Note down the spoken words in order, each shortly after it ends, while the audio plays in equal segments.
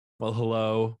Well,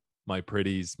 hello, my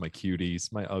pretties, my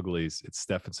cuties, my uglies. It's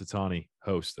Stefan Satani,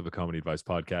 host of a Comedy Advice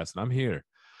podcast, and I'm here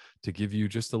to give you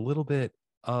just a little bit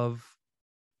of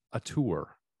a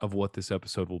tour of what this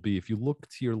episode will be. If you look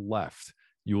to your left,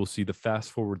 you will see the fast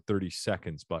forward 30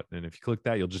 seconds button. And if you click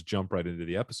that, you'll just jump right into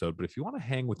the episode. But if you want to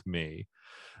hang with me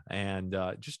and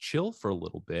just chill for a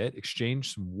little bit,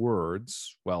 exchange some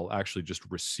words, well, actually just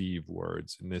receive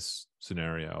words. In this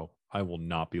scenario, I will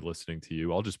not be listening to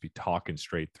you. I'll just be talking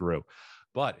straight through.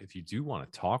 But if you do want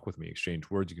to talk with me, exchange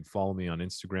words, you can follow me on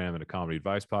Instagram at a Comedy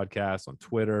Advice Podcast, on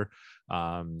Twitter.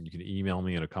 You can email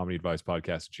me at a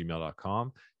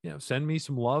comedyadvicepodcast@gmail.com. Send me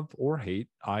some love or hate.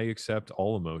 I accept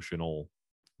all emotional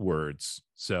words.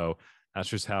 So that's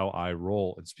just how I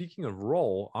roll. And speaking of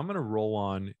roll, I'm going to roll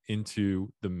on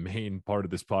into the main part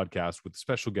of this podcast with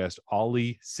special guest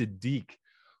Ali Siddiq,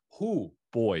 who,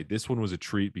 boy, this one was a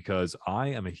treat because I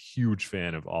am a huge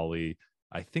fan of Ali.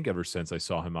 I think ever since I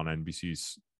saw him on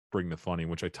NBC's Bring the Funny,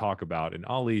 which I talk about. And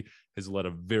Ali has led a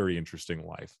very interesting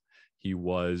life. He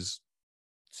was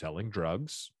selling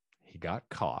drugs. He got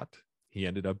caught. He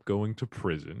ended up going to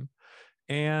prison.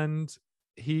 And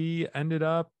he ended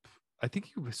up, I think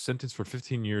he was sentenced for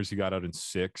 15 years. He got out in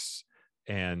 6.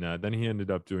 And then he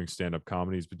ended up doing stand-up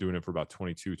comedy. He's been doing it for about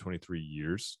 22, 23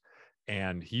 years.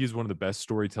 And he is one of the best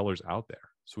storytellers out there.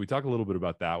 So we talk a little bit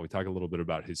about that. We talk a little bit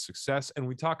about his success. And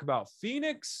we talk about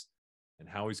Phoenix and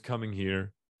how he's coming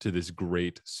here to this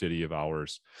great city of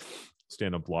ours.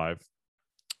 Stand Up Live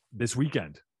this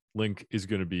weekend. Link is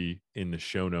going to be in the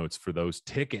show notes for those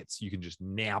tickets. You can just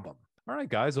nab them. All right,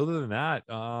 guys. Other than that,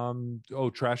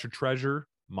 Trash or Treasure,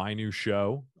 my new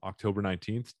show, October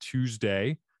 19th,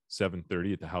 Tuesday,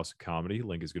 7:30 at the House of Comedy.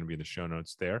 Link is going to be in the show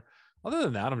notes there. Other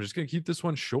than that, I'm just going to keep this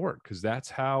one short because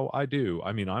that's how I do.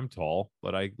 I mean, I'm tall,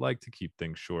 but I like to keep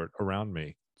things short around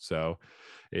me. So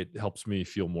it helps me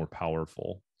feel more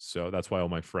powerful. So that's why all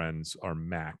my friends are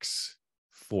max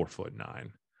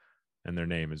 4'9", and their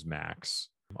name is Max.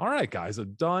 All right, guys,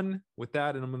 I'm done with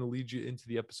that, and I'm going to lead you into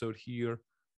the episode here.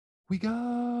 We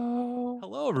go.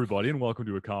 Hello, everybody, and welcome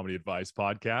to a Comedy Advice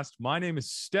Podcast. My name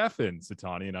is Stefan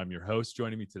Satani, and I'm your host.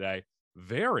 Joining me today,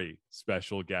 very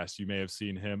special guest. You may have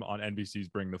seen him on NBC's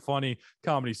Bring the Funny,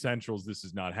 Comedy Central's This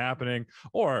Is Not Happening,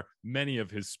 or many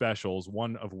of his specials,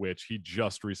 one of which he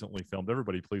just recently filmed.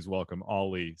 Everybody, please welcome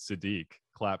Ali Siddiq.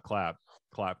 Clap, clap,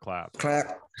 clap, clap.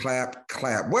 Clap, clap,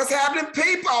 clap. What's happening,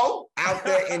 people out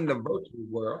there in the virtual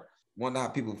world? Wonder how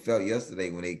people felt yesterday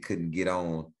when they couldn't get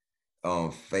on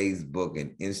Facebook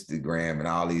and Instagram and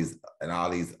all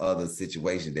these other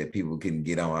situations that people couldn't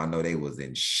get on. I know they was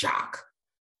in shock.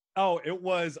 Oh, it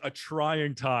was a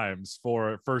trying times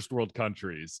for first world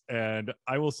countries. And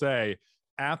I will say,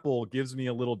 Apple gives me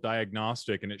a little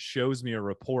diagnostic and it shows me a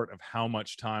report of how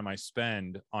much time I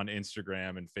spend on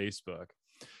Instagram and Facebook.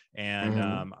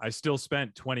 And I still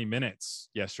spent 20 minutes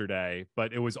yesterday,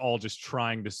 but it was all just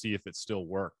trying to see if it still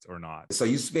worked or not. So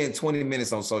you spent 20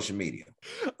 minutes on social media?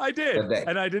 I did.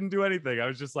 And I didn't do anything. I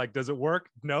was just like, does it work?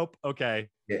 Nope. Okay.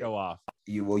 Yeah. Go off.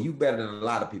 You better than a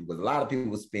lot of people, because a lot of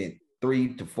people spend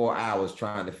 3 to 4 hours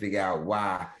trying to figure out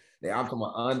why. I'm talking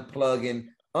about unplugging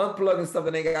stuff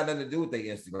that ain't got nothing to do with their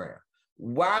Instagram.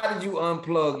 Why did you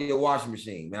unplug your washing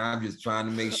machine? Man, I'm just trying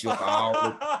to make sure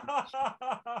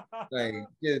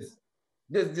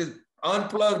just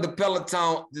unplug the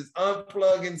Peloton, just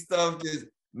unplugging stuff.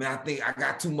 I think I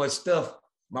got too much stuff.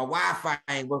 My Wi-Fi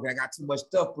ain't working. I got too much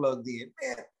stuff plugged in.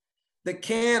 Man, the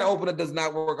can opener does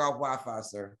not work off Wi-Fi,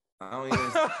 sir. I don't even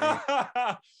understand.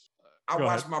 I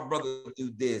watched my brother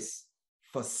do this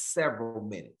for several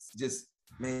minutes.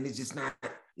 It's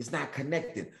not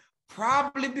connected.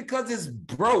 Probably because it's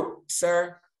broke,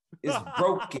 sir. It's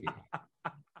broken.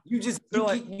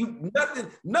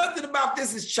 Nothing about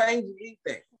this is changing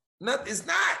anything. Nothing, it's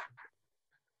not.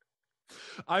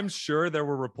 I'm sure there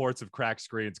were reports of cracked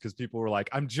screens because people were like,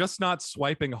 I'm just not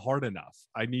swiping hard enough.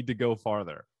 I need to go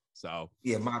farther. So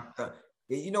yeah,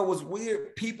 you know what's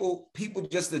weird? People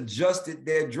just adjusted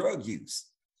their drug use.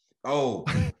 Oh,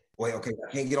 wait, okay,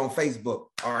 I can't get on Facebook.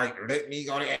 All right, let me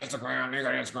go to Instagram.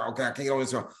 Okay, I can't get on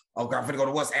Instagram. Okay, I'm finna go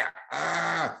to WhatsApp.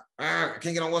 I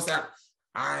can't get on WhatsApp.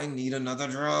 I need another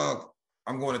drug.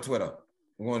 I'm going to Twitter.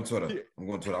 I'm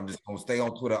just gonna stay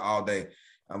on Twitter all day.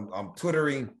 I'm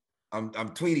twittering. I'm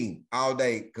tweeting all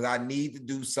day because I need to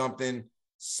do something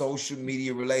social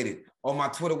media related. Oh, my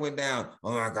Twitter went down.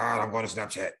 Oh my God, I'm going to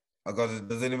Snapchat.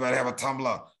 Does anybody have a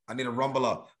Tumblr? I need a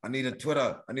Rumbler. I need a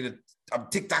Twitter. I'm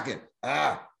TikToking.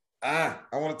 I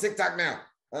want a TikTok now.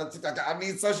 I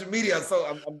need social media,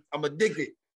 so I'm addicted.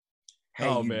 Hey,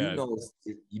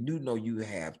 you do know you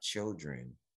have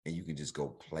children and you can just go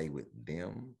play with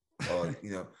them. Or,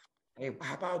 hey,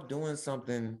 how about doing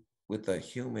something with a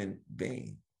human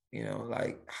being? You know,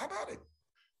 like how about it?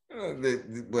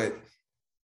 But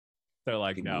They're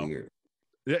like, people no. weird.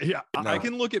 Yeah, I No.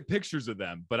 can look at pictures of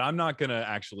them, but I'm not gonna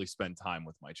actually spend time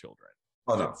with my children.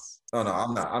 Oh no. Oh no,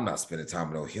 I'm not spending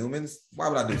time with no humans. Why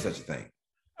would I do such a thing?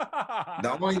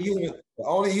 The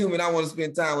only human I want to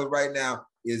spend time with right now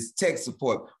is tech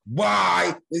support.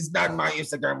 Why is not my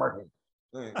Instagram working?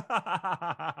 Right.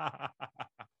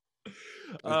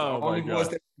 The Oh my only voice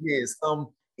god. that I hear is some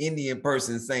Indian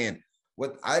person saying,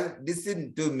 "What I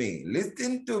listen to me,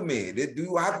 listen to me. Did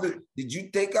you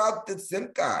take out the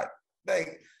SIM card?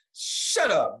 Like, shut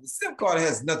up. The SIM card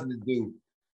has nothing to do.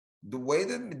 The way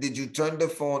that did you turn the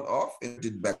phone off and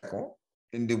did back on?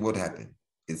 And then what happened?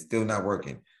 It's still not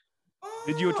working.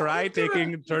 Did you Oh, try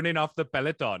turning off the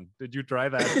Peloton? Did you try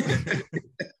that?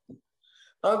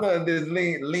 I'm gonna just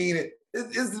lean it.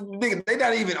 It's nigga, they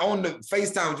not even on the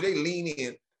FaceTime. They lean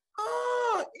in.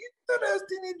 Oh,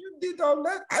 interesting if you did all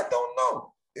that. I don't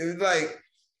know. It was like,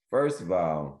 first of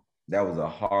all, that was a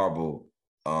horrible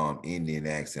Indian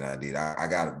accent I did. I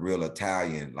got real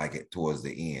Italian like it towards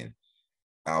the end.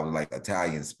 I was like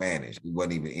Italian Spanish. It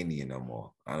wasn't even Indian no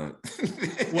more. I don't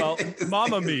Well,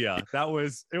 Mamma Mia,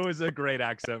 it was a great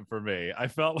accent for me. I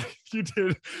felt like you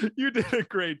did a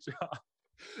great job.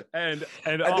 And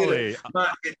Ollie,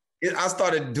 I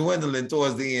started dwindling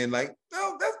towards the end. Like,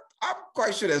 no, I'm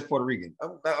quite sure that's Puerto Rican.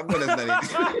 I'm gonna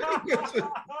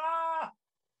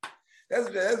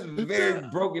that's very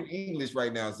broken English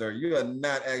right now, sir. You are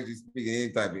not actually speaking any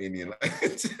type of Indian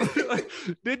language.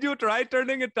 Did you try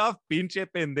turning it off? Pinche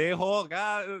pendejo.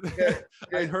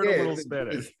 I heard a little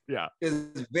Spanish.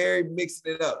 It's very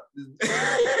mixing it up.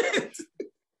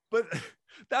 But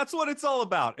that's what it's all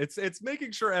about. It's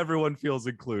making sure everyone feels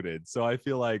included. So I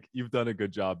feel like you've done a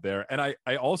good job there. And I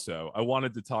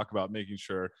wanted to talk about making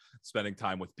sure spending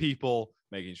time with people,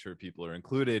 making sure people are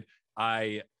included.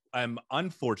 I'm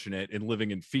unfortunate in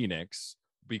living in Phoenix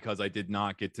because I did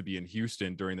not get to be in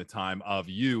Houston during the time of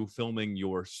you filming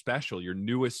your special, your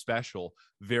newest special,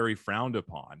 Very Frowned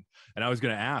Upon. And I was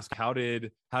going to ask, how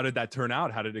did that turn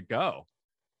out? How did it go?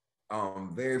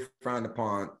 Very Frowned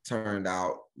Upon turned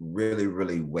out really,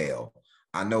 really well.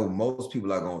 I know most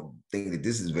people are going to think that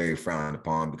this is very frowned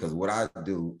upon because what I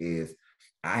do is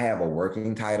I have a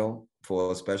working title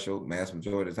for a special mass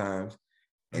majority of times.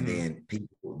 And then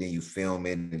you film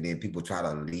it, and then people try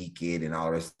to leak it and all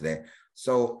the rest of that.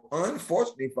 So,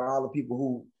 unfortunately, for all the people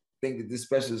who think that this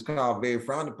special is called Very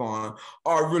Frowned Upon,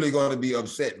 are really going to be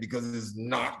upset because it's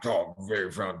not called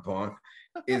Very Frowned Upon.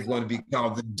 It's going to be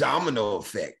called The Domino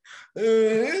Effect.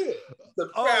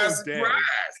 Surprise!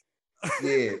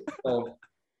 Yeah. So,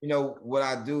 what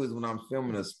I do is when I'm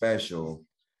filming a special,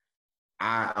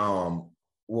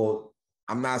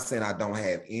 I'm not saying I don't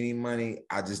have any money.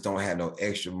 I just don't have no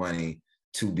extra money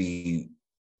to be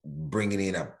bringing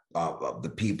in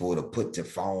the people to put the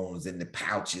phones in the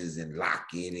pouches and lock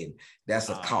it, and that's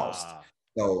a cost.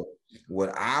 So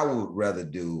what I would rather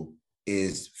do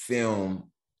is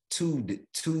film two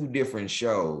different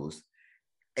shows,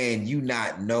 and you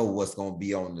not know what's going to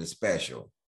be on the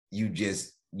special. You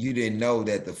didn't know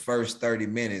that the first 30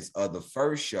 minutes of the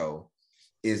first show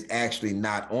is actually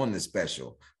not on the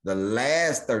special. The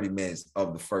last 30 minutes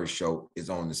of the first show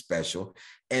is on the special,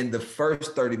 and the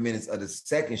first 30 minutes of the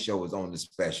second show is on the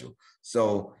special.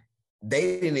 So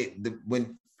we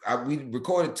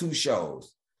recorded 2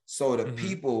 shows. So the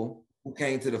people who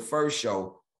came to the first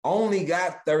show only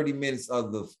got 30 minutes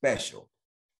of the special.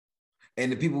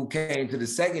 And the people who came to the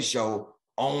second show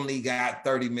only got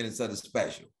 30 minutes of the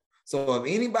special. So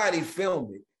if anybody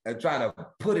filmed it and try to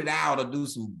put it out or do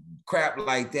some crap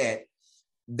like that,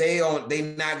 they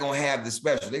not gonna have the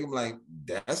special. They gonna be like,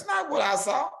 that's not what I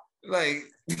saw. Like,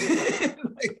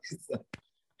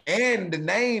 and the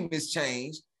name is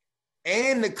changed,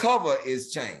 and the cover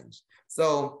is changed.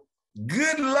 So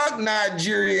good luck,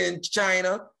 Nigeria and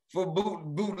China, for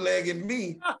bootlegging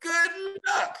me. Good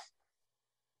luck.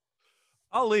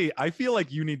 Ali, I feel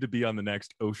like you need to be on the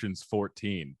next Ocean's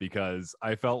 14 because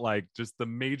I felt like just the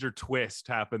major twist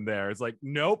happened there. It's like,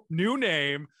 nope, new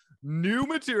name, new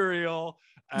material.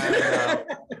 And,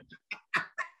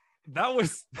 that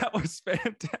was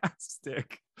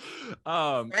fantastic.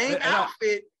 Same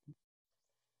outfit.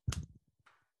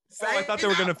 I thought they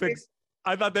were gonna fix.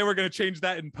 I thought they were gonna change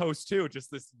that in post too.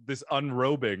 Just this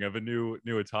unrobing of a new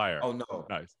attire. Oh no,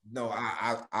 nice. No,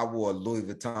 I wore a Louis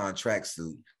Vuitton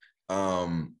tracksuit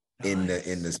in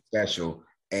the special,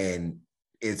 and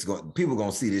people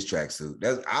gonna see this tracksuit.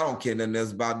 I don't care nothing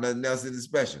else about nothing else in the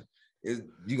special.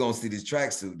 You're gonna see this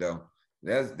tracksuit though.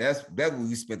 That's what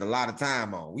we spent a lot of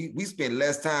time on. We spent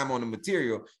less time on the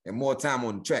material and more time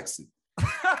on the tracksuit.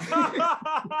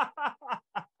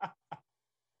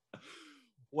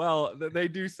 Well, they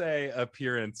do say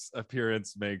appearance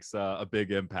makes a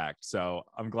big impact. So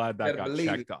I'm glad that got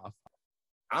checked off.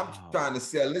 I'm trying to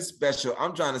sell this special.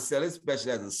 I'm trying to sell this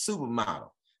special as a supermodel.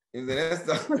 And that's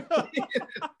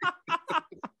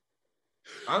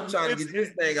I'm trying to get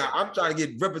this thing out. I'm trying to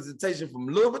get representation from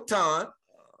Louis Vuitton,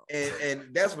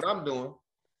 and that's what I'm doing.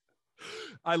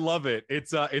 I love it.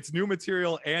 It's new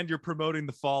material, and you're promoting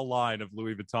the fall line of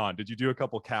Louis Vuitton. Did you do a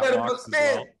couple catwalks as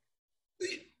well?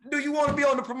 Do you want to be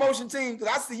on the promotion team? Because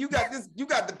I see you got this. You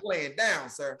got the plan down,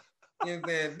 sir. You know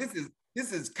what I'm saying?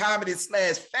 This is comedy /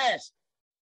 fashion.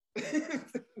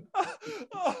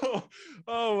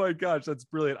 oh my gosh, that's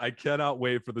brilliant. I cannot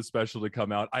wait for the special to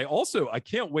come out. I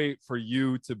can't wait for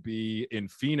you to be in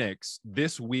Phoenix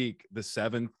this week, the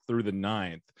 7th through the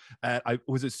 9th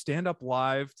was it Stand Up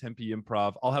Live Tempe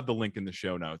Improv. I'll have the link in the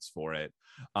show notes for it.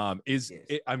 I'm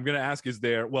gonna ask, is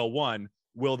there, well, one,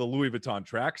 will the Louis Vuitton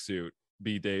tracksuit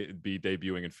be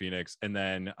debuting in Phoenix, and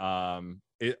then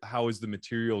how is the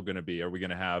material going to be? Are we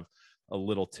going to have a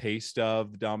little taste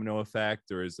of the Domino Effect,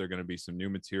 or is there going to be some new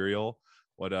material?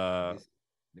 Let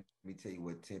me tell you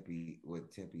what Tempe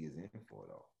is in for,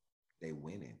 though. They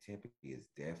winning. Tempe is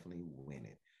definitely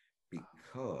winning,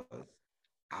 because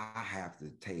I have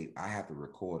to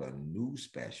record a new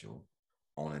special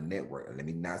on a network. Let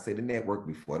me not say the network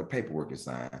before the paperwork is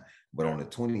signed, but on the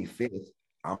 25th,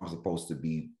 I'm supposed to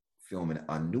be filming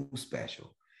a new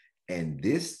special. And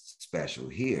this special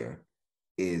here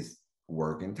is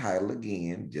working title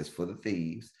again, just for the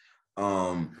thieves.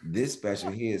 This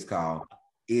special here is called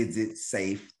Is It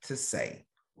Safe to Say?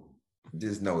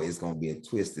 Just know it's going to be a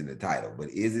twist in the title, but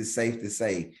Is It Safe to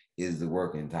Say is the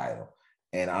working title.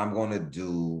 And I'm going to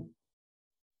do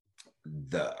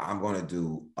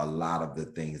a lot of the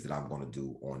things that I'm going to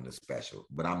do on the special,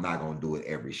 but I'm not going to do it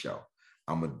every show.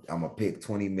 I'm gonna pick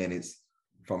 20 minutes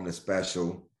from the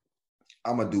special.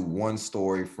 I'm gonna do one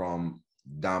story from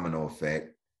Domino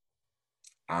Effect.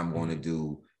 I'm going to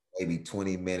do maybe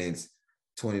 20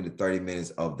 to 30 minutes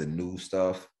of the new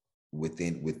stuff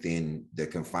within the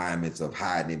confinements of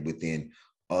hiding it within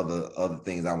other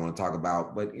things I want to talk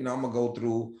about. But I'm gonna go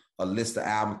through a list of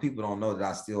albums. People don't know that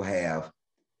I still have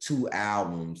 2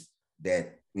 albums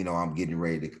that I'm getting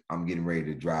ready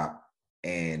to drop,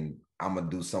 and I'm gonna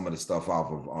do some of the stuff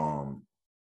off of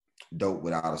Dope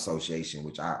Without Association,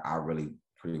 which I really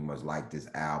pretty much like this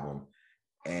album.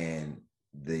 And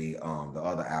the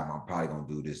other album I'm probably gonna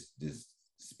do this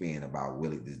spin about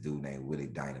this dude named Willie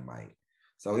Dynamite.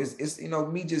 So it's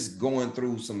me just going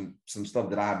through some stuff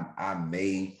that I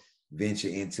may venture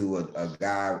into. A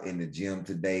guy in the gym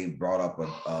today brought up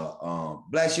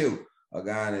bless you. A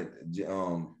guy that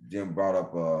Jim brought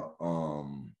up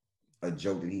a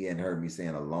joke that he hadn't heard me say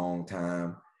in a long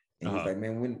time, and he's like,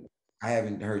 "Man, when I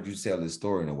haven't heard you tell this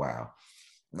story in a while,"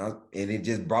 and it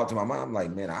just brought to my mind. I'm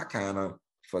like, "Man, I kind of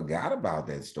forgot about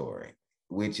that story,"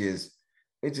 which is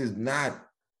not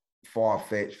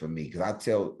far-fetched for me,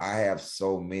 because I have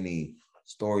so many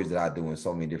stories that I do in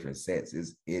so many different sets.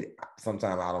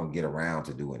 Sometimes I don't get around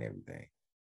to doing everything.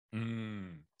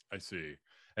 I see.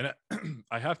 And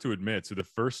I have to admit, so the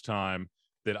first time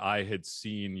that I had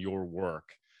seen your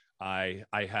work, I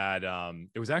had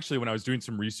it was actually when I was doing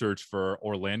some research for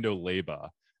Orlando Leyba.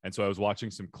 And so I was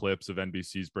watching some clips of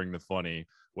NBC's Bring the Funny,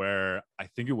 where I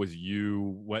think it was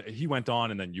he went on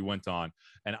and then you went on.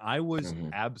 And I was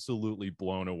absolutely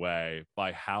blown away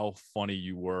by how funny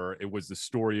you were. It was the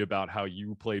story about how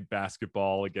you played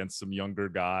basketball against some younger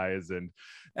guys and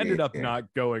ended up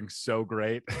not going so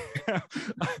great.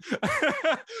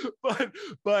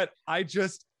 but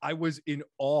I was in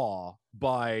awe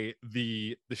by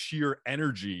the sheer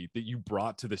energy that you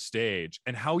brought to the stage,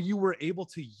 and how you were able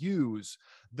to use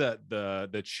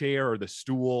the chair or the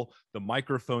stool, the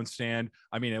microphone stand.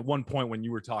 I mean, at one point when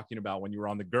you were talking about when you were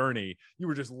on the gurney, you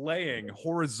were just laying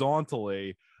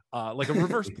horizontally like a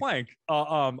reverse plank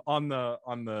on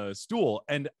the stool.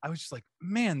 And I was just like,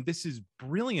 man, this is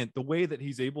brilliant. The way that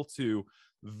he's able to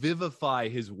vivify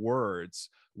his words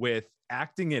with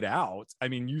acting it out. I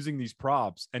mean, using these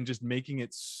props and just making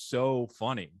it so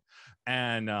funny.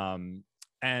 And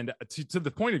to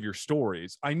the point of your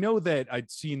stories, I know that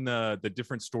I'd seen the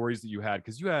different stories that you had,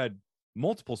 because you had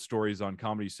multiple stories on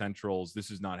Comedy Central's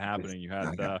This Is Not Happening. You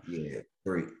had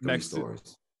three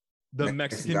stories. The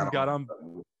Mexican got on,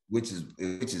 which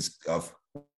is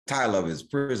title of his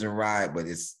Prison Riot, but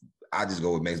I just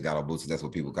go with Mexican got on boots. That's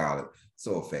what people call it.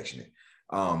 So affectionate.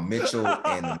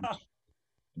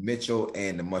 Mitchell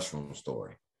and the Mushroom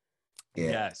Story. Yeah.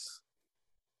 Yes.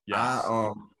 Yes.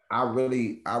 I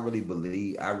really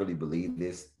believe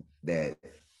this, that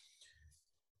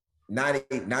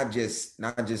not just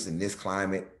in this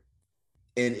climate.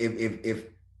 And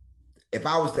if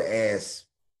I was to ask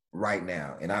right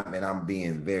now, and I'm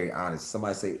being very honest,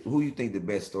 somebody say, who you think the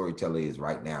best storyteller is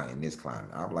right now in this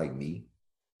climate? I'm like, me,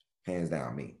 hands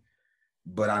down, me.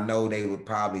 But I know they would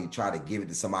probably try to give it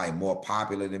to somebody more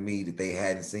popular than me that they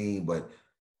hadn't seen. But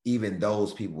even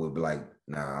those people would be like,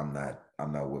 nah, I'm not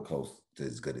real close to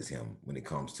as good as him when it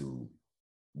comes to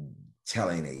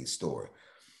telling a story.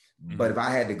 But if I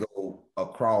had to go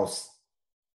across,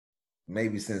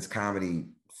 maybe since comedy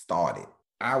started,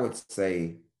 I would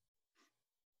say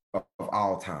of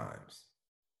all times,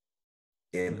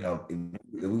 if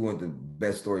we want the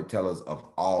best storytellers of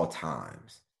all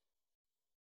times,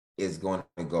 it's going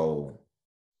to go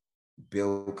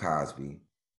Bill Cosby,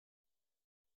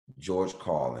 George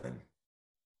Carlin,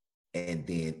 and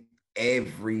then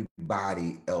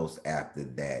everybody else after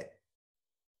that,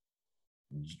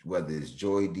 whether it's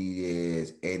Joy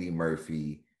Diaz, Eddie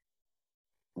Murphy,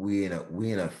 we in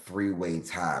a three-way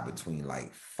tie between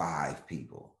like 5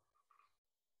 people.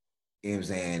 You know what I'm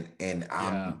saying? And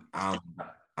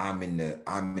I'm in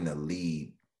the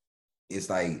lead. It's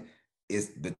like it's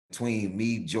between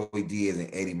me, Joy Diaz, and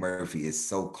Eddie Murphy. It's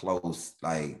so close.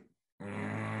 Like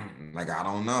I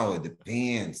don't know. It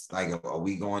depends. Like, are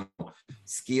we going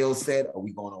skill set? Are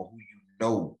we going on who you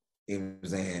know? You know what I'm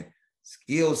saying?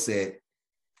 Skill set,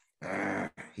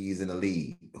 he's in the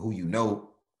lead. Who you know,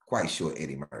 quite sure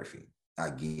Eddie Murphy. I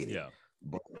get it. Yeah.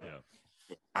 But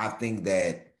I think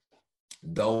that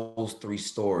those 3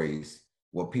 stories,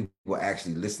 what people are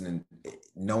actually listening,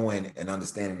 knowing and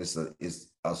understanding this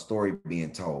is a story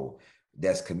being told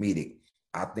that's comedic.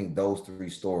 I think those 3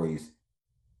 stories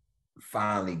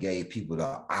finally gave people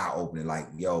the eye opening, like,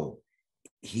 yo,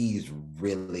 he's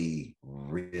really,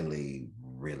 really,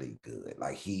 really good.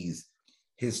 Like his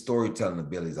storytelling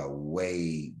abilities are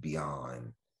way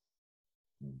beyond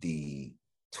the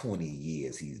 20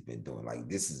 years he's been doing. Like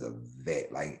this is a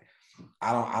vet. Like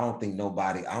I don't think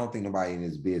nobody in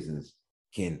this business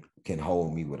can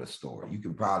hold me with a story. You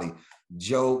can probably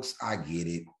jokes, I get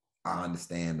it. I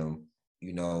understand them,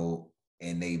 you know,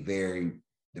 and they very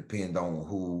depend on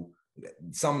who.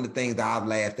 Some of the things that I've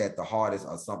laughed at the hardest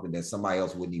are something that somebody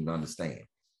else wouldn't even understand.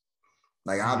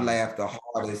 Like I've laughed the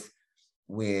hardest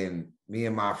when me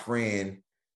and my friend,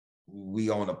 we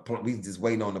just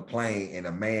waiting on the plane, and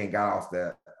a man got off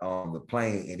the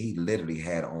plane, and he literally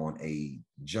had on a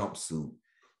jumpsuit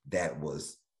that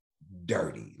was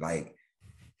dirty. Like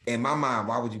in my mind,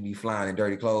 why would you be flying in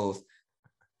dirty clothes?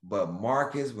 But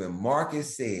Marcus, when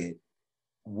Marcus said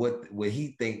what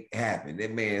he think happened,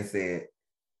 that man said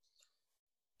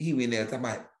he went there talking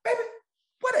about, baby,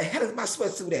 where the hell is my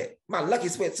sweatsuit at? My lucky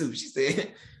sweatsuit. She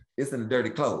said, it's in the dirty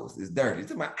clothes. It's dirty.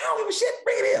 She's like, I don't give a shit.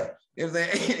 Bring it here. You know what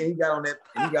I'm saying? And he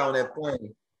got on that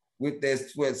plane with that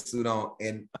sweatsuit on.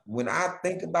 And when I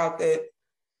think about that,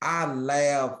 I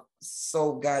laugh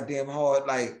so goddamn hard.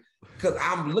 Like, because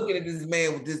I'm looking at this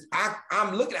man with this, I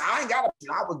ain't got a,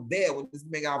 I was there when this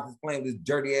man got off this plane with this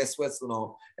dirty ass sweatsuit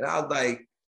on. And I was like,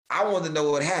 I wanted to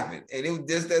know what happened. And it was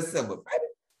just that simple. Baby,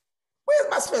 where's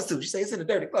my sweatsuit? She said, it's in the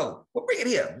dirty clothes. Well, bring it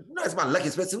here. You know, it's my lucky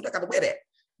sweatsuit. I got to wear that.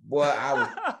 Boy, I was.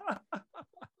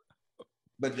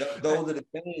 But those are the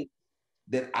things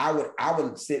that I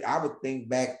would think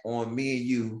back on me and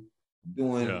you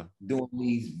doing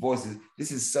these voices.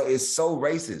 It's so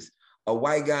racist. A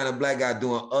white guy and a black guy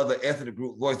doing other ethnic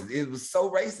group voices. It was so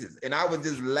racist. And I would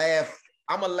just laugh.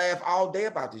 I'm gonna laugh all day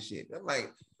about this shit. I'm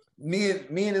like, me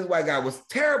and this white guy was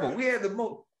terrible. We had the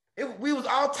most, we was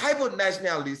all type of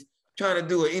nationalities trying to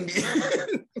do an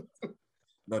Indian.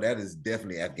 No, that is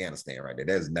definitely Afghanistan right there.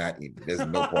 That is not, there's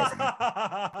no part of it.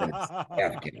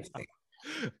 That's Afghanistan.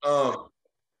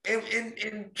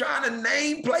 And trying to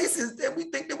name places that we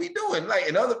think that we doing. Like,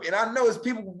 and I know it's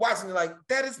people watching like,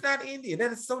 that is not Indian.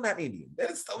 That is so not Indian. That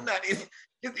is so not Indian.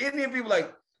 It's Indian people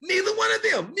like, neither one of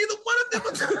them are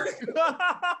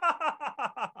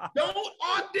don't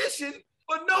audition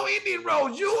for no Indian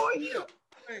roles. You or him.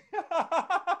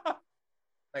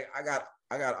 Like I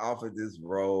got offered this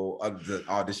role, the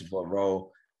audition for a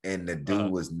role, and the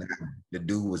dude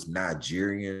was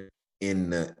Nigerian in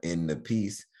the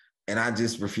piece, and I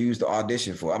just refused to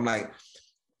audition for it. I'm like,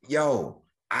 yo,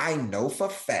 I know for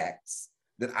facts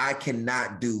that I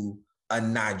cannot do a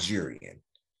Nigerian.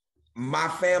 My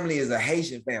family is a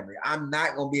Haitian family. I'm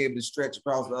not gonna be able to stretch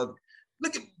across the other.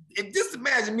 Look at just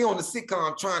imagine me on the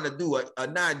sitcom trying to do a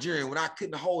Nigerian when I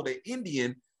couldn't hold an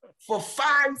Indian for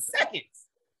 5 seconds.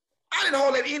 I didn't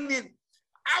hold that Indian.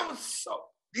 I was so,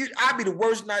 I'd be the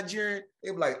worst Nigerian.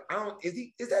 They'd be like,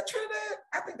 is that Trinidad?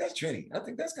 I think that's Trinity. I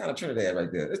think that's kind of Trinidad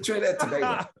right there. It's Trinidad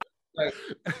Tobago. Like,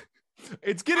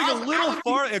 it's getting a little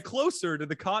closer to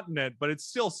the continent, but it's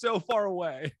still so far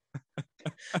away.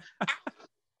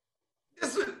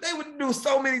 They would do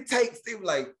so many takes. They were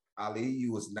like, Ali,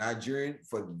 you was Nigerian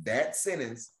for that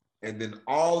sentence. And then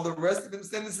all the rest of them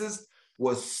sentences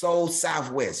was so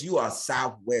Southwest. You are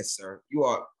Southwest, sir. You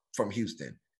are from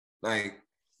Houston. Like,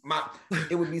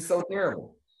 it would be so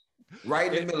terrible.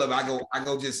 Right in the middle of it, I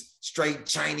go just straight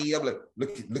Chinese. I'm like,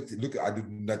 look, I do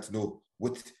not know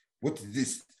what is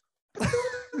this.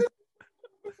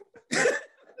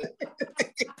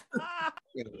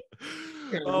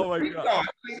 Oh my God.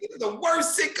 He's the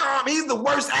worst sitcom. He's the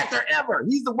worst actor ever.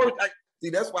 He's the worst. See,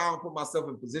 that's why I don't put myself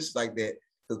in positions like that.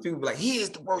 Because people be like, he is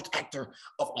the worst actor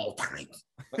of all time.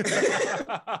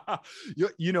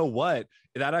 You know what?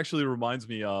 That actually reminds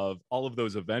me of all of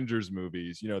those Avengers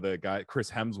movies. You know, the guy, Chris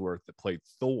Hemsworth, that played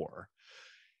Thor.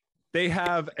 They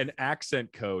have an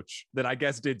accent coach that I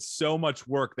guess did so much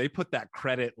work. They put that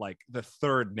credit like the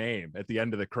third name at the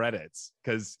end of the credits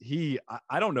because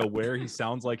I don't know where he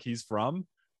sounds like he's from,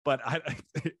 but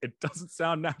it doesn't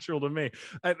sound natural to me.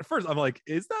 At first, I'm like,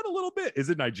 is that a little bit? Is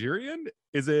it Nigerian?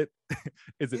 Is it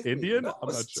Indian? I'm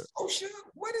not sure.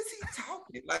 What is he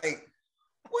talking? Like,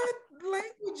 what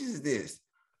language is this?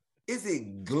 Is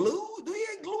it glue? Do he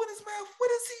have glue in his mouth?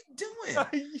 What is he doing?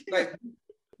 Yeah. Like,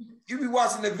 you be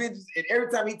watching the Avengers, and every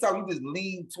time he talk, you just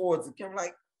lean towards the camera,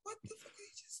 like, what the fuck did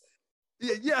he just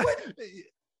say? Yeah. What?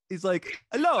 He's like,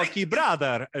 hello, key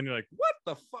brother. And you're like, what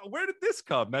the fuck? Where did this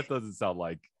come? That doesn't sound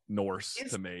like Norse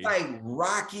to me. It's like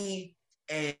Rocky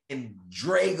and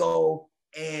Drago,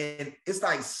 and it's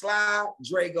like Sly,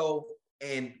 Drago,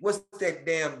 and what's that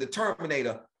damn, the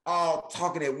Terminator, all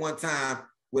talking at one time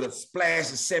with a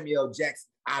splash of Samuel Jackson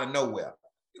out of nowhere.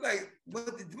 You're like,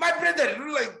 my brother,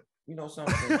 you're like, you know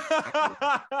something?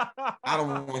 I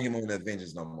don't want him on the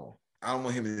Avengers no more. I don't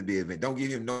want him to be an event. Don't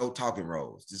give him no talking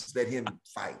roles. Just let him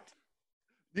fight.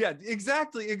 Yeah,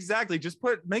 exactly. Just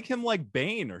make him like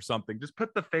Bane or something. Just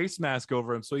put the face mask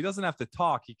over him so he doesn't have to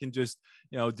talk. He can just,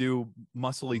 do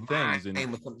muscly things.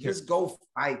 And just go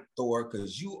fight Thor,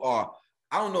 because you are,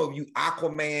 I don't know if you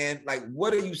Aquaman. Like,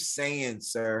 what are you saying,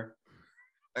 sir?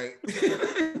 Like,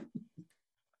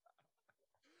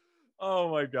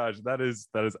 oh my gosh, that is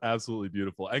absolutely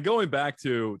beautiful. And going back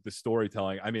to the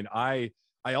storytelling, I mean, I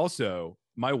also,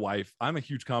 my wife, I'm a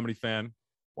huge comedy fan.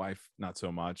 Wife, not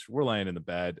so much. We're laying in the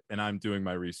bed and I'm doing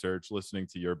my research, listening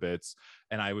to your bits.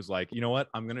 And I was like, you know what?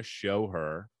 I'm going to show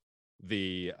her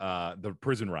the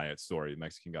prison riot story,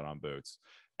 Mexican got on boots.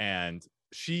 And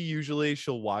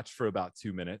she'll watch for about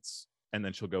 2 minutes and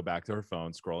then she'll go back to her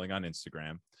phone scrolling on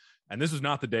Instagram. And this was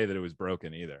not the day that it was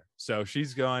broken either. So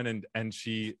she's going and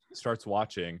she starts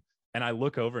watching and I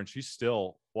look over and she's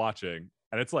still watching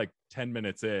and it's like 10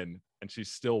 minutes in and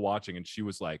she's still watching. And she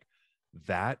was like,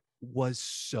 that was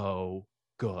so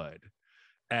good.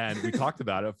 And we talked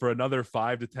about it for another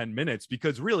 5 to 10 minutes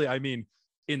because really, I mean,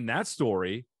 in that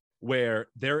story where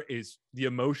there is the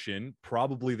emotion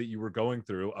probably that you were going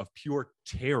through of pure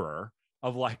terror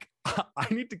of like, I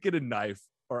need to get a knife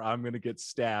or I'm going to get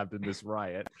stabbed in this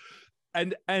riot.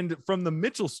 And from the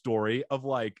Mitchell story of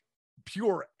like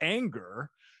pure anger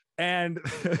and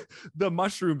the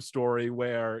mushroom story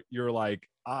where you're like,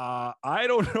 I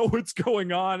don't know what's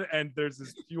going on. And there's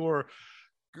this pure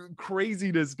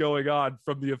craziness going on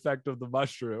from the effect of the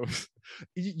mushrooms.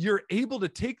 You're able to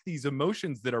take these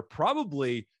emotions that are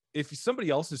probably, if somebody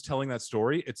else is telling that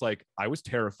story, it's like, I was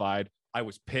terrified, I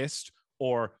was pissed,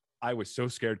 or I was so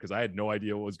scared because I had no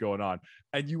idea what was going on.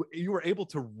 And you were able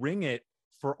to wring it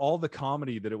for all the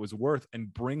comedy that it was worth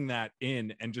and bring that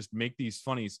in and just make these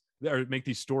funnies or make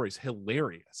these stories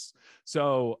hilarious.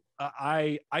 So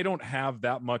I don't have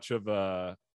that much of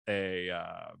a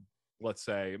let's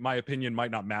say my opinion might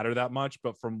not matter that much,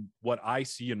 but from what I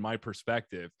see in my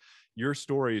perspective, your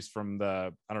stories from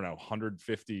the, I don't know,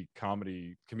 150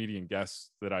 comedian guests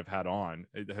that I've had on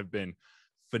have been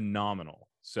phenomenal.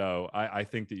 So I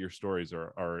think that your stories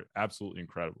are absolutely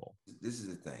incredible. This is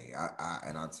the thing.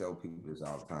 I tell people this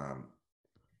all the time.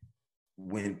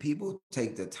 When people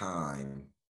take the time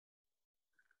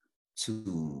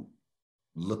to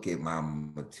look at my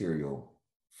material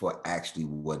for actually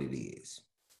what it is,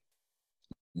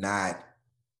 not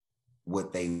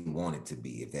what they want it to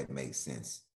be, if that makes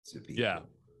sense to people.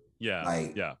 Yeah.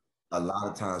 Like, a lot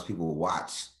of times people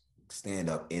watch stand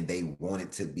up and they want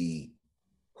it to be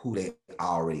who they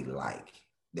already like.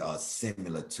 They are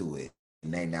similar to it.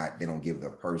 And they don't give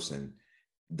the person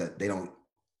that they don't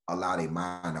allow their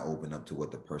mind to open up to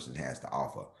what the person has to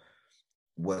offer.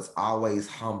 what's always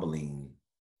humbling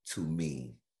to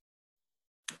me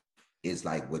is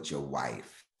like what your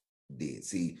wife did.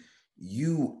 See,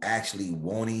 you actually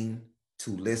wanting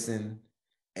to listen,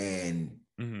 and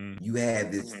you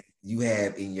have this, you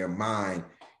have in your mind,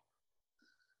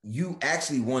 you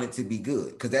actually want it to be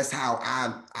good, because that's how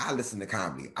I listen to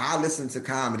comedy. I listen to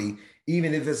comedy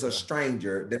even if it's a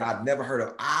stranger that I've never heard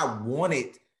of. I want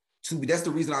it to be. That's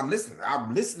the reason I'm listening.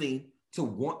 I'm listening to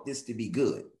want this to be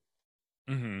good.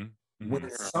 When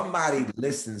somebody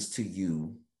listens to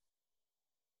you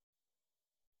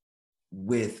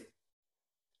with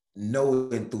no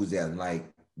enthusiasm, like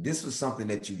this was something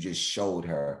that you just showed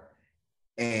her,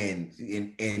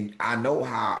 and I know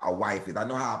how a wife is. I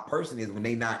know how a person is when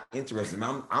they not interested.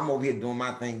 I'm over here doing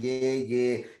my thing.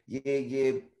 Yeah.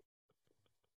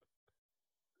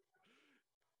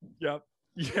 Yep.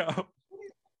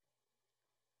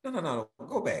 No.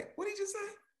 Go back. What did you say?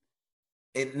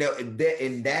 And no, and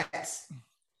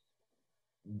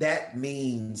that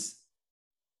means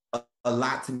a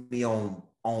lot to me on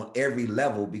every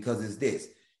level, because it's this.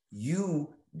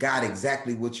 You got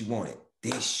exactly what you wanted.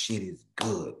 This shit is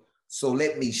good. So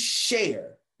let me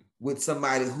share with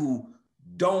somebody who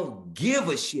don't give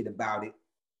a shit about it.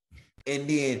 And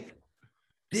then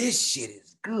this shit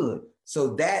is good.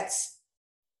 So that's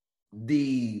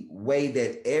the way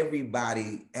that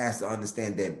everybody has to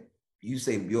understand that. You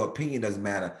say your opinion doesn't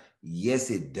matter.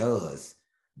 Yes, it does,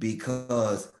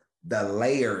 because the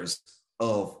layers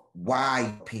of why your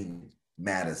opinion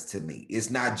matters to me. It's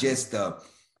not just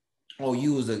oh,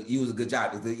 you was a good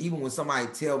job. Even when somebody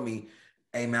tell me,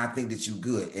 hey man, I think that you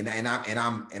good, and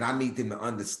I need them to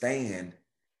understand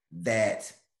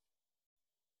that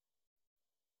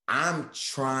I'm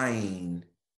trying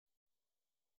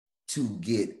to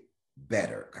get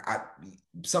better.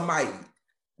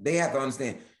 They have to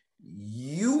understand,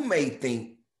 you may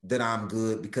think that I'm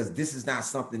good because this is not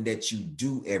something that you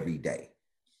do every day.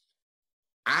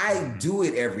 I do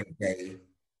it every day,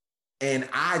 and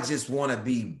I just want to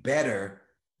be better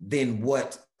than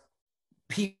what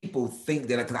people think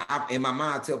that in my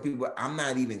mind, I tell people I'm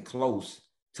not even close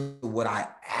to what I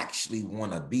actually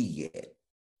want to be yet.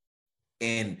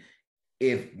 And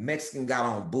if Mexican got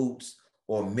on boots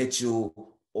or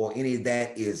Mitchell or any of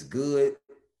that is good,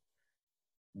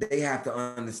 they have to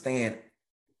understand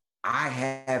I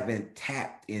haven't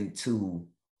tapped into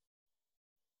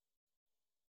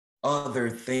other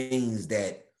things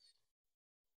that,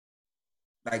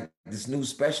 like this new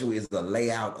special is a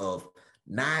layout of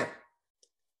not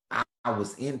I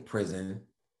was in prison,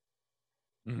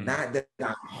 not that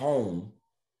I'm home,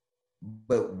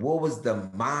 but what was the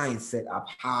mindset of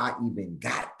how I even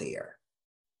got there?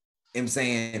 You know what I'm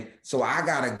saying? So I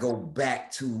got to go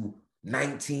back to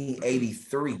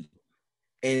 1983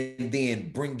 and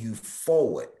then bring you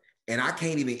forward. And I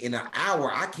can't even, in an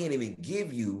hour, I can't even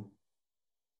give you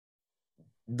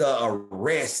the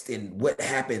arrest and what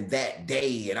happened that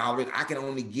day. And I can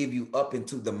only give you up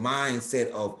into the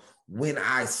mindset of when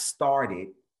I started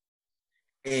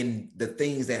and the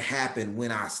things that happened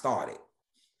when I started.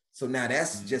 So now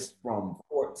that's just from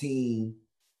 14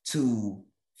 to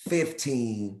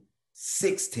 15,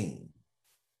 16.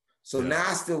 So now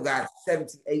I still got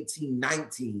 17, 18,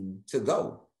 19 to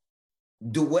go.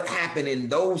 Do what happened in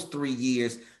those 3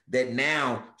 years that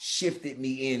now shifted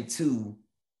me into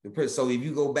the prison. So if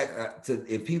you go back to,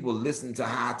 if people listen to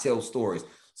how I tell stories.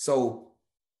 So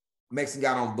Mexican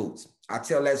got on boots. I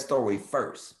tell that story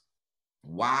first.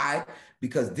 Why?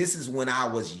 Because this is when I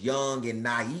was young and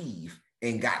naive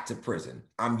and got to prison.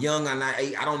 I'm young and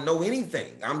I don't know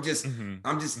anything. I'm just in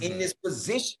this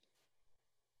position.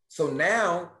 So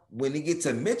now when you get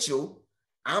to Mitchell,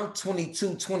 I'm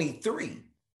 22, 23.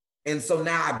 And so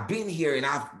now I've been here and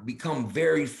I've become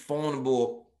very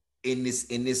vulnerable in this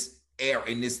air,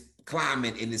 in this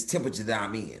climate, in this temperature that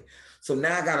I'm in. So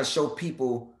now I got to show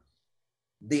people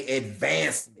the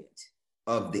advancement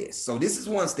of this. So this is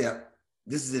one step.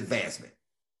 This is advancement.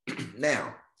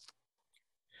 Now,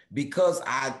 because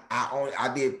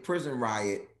I did Prison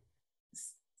Riot,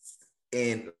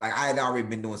 and like I had already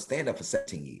been doing stand-up for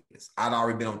 17 years. I'd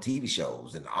already been on TV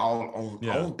shows and all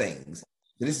on things.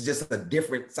 So this is just a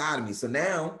different side of me. So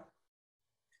now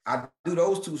I do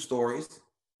those two stories.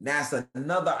 Now it's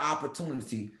another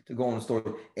opportunity to go on the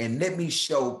story and let me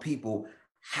show people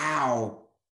how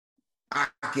I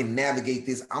can navigate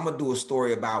this. I'm gonna do a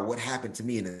story about what happened to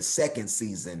me in the second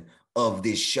season of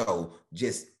this show.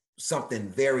 Just something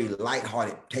very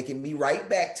lighthearted, taking me right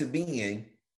back to being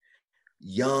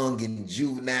young and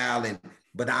juvenile,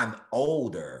 but I'm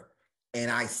older and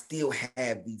I still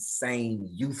have these same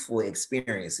youthful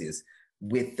experiences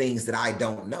with things that I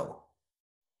don't know.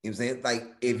 You know what I'm saying? Like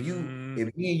if me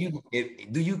and you,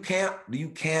 do you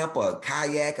camp or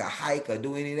kayak or hike or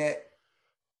do any of that?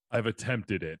 I've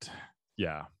attempted it.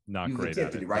 Yeah, not You've great at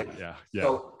attempted it, it, but right? yeah,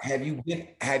 So have you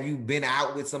been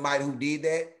out with somebody who did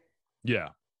that? yeah.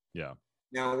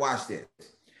 Now watch this.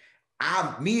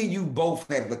 Me and you both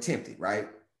have attempted, right?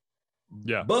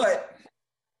 Yeah. But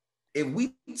if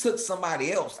we took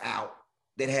somebody else out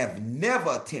that have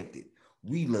never attempted,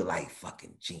 we look like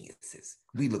fucking geniuses.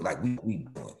 We look like we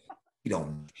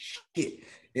don't shit.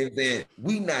 If then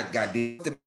we not got this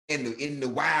in the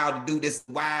wild to do this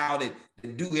wild and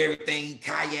to do everything,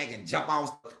 kayak and jump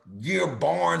off gear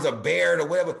barns or bear or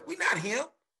whatever. We not him.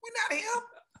 We not him.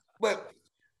 But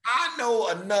I know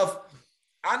enough.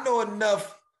 I don't even know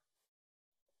enough.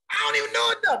 I don't even know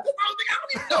enough.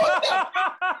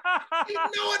 You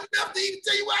know enough to even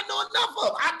tell you what I know enough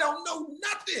of. I don't know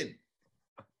nothing.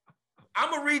 I'm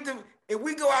gonna read them. If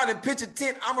we go out and pitch a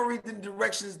tent, I'm gonna read the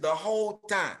directions the whole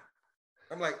time.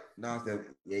 I'm like, no,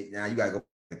 now you gotta go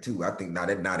too. I think that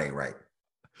ain't right.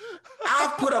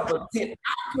 I put up a tent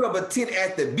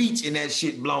at the beach and that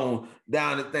shit blown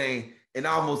down the thing and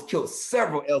almost killed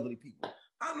several elderly people.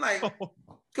 I'm like,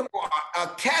 come on,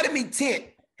 Academy tent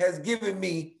has given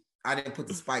me. I didn't put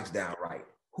the spikes down right.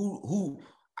 You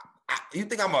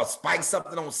think I'm gonna spike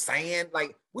something on sand?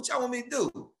 Like, what y'all want me to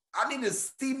do? I need a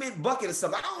cement bucket or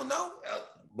something. I don't know.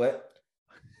 But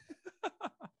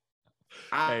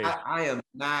I am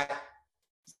not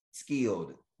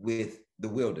skilled with the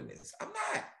wilderness. I'm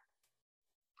not.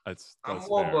 That's I'm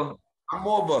more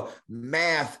of a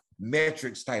math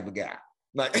metrics type of guy.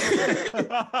 Like,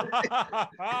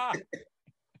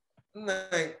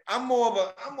 I'm more of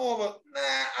a I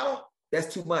don't.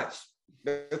 That's too much.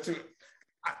 That's too,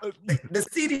 the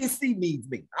CDC needs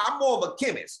me. I'm more of a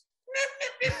chemist.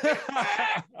 Put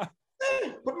a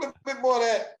little bit more of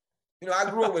that. You know, I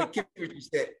grew up with a chemistry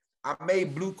set. I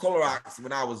made blue Clorox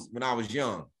when I was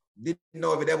young. Didn't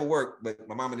know if it ever worked, but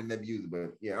my mama didn't ever use it.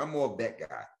 But yeah, I'm more of that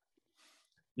guy.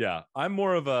 Yeah, I'm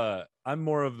more of the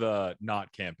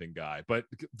not camping guy. But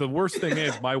the worst thing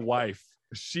is my wife,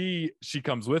 she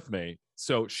comes with me.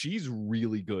 So she's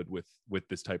really good with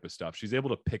this type of stuff. She's able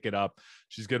to pick it up.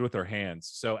 She's good with her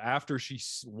hands. So after she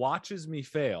watches me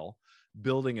fail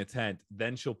building a tent,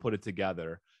 then she'll put it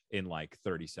together in like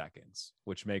 30 seconds,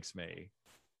 which makes me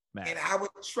mad. And I would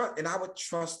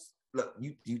trust. Look,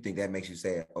 you think that makes you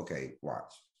say, okay,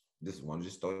 watch. This one,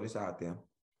 just throw this out there.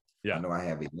 Yeah. I know I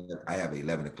have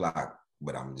 11 o'clock,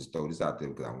 but I'm gonna just throw this out there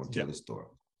because I want to tell this story.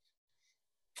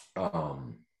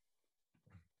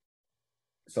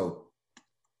 So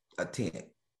a tent.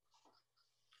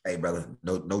 Hey, brother,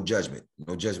 no judgment.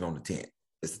 No judgment on the tent.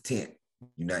 It's a tent.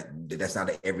 That's not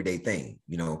an everyday thing.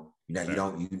 You know,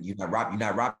 you're not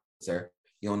robbing, sir.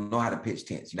 You don't know how to pitch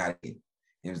tents. That's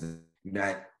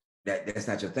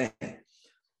not your thing.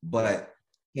 But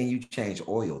can you change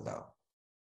oil though?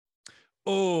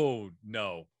 Oh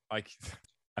no. I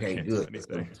can't good. Do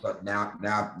anything. But now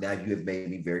you have made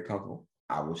me very comfortable.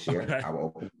 I will share. Okay. I will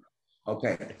open.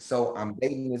 Okay, so I'm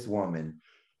dating this woman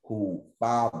who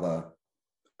father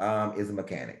is a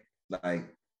mechanic.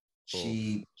 Like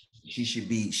she should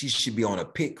be on a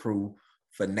pit crew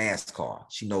for NASCAR.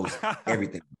 She knows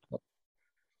everything.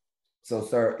 So,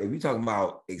 sir, if you're talking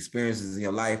about experiences in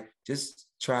your life, just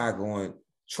try the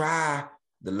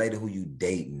lady who you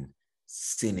dating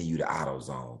sending you to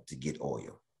AutoZone to get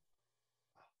oil.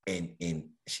 And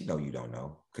she know you don't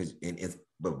know.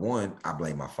 But one, I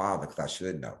blame my father because I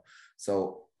should know.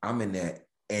 So I'm in that,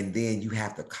 and then you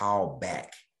have to call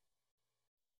back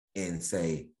and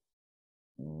say,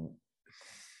 you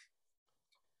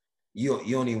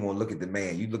don't even want to look at the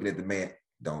man. You looking at the man,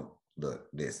 don't look,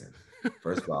 listen.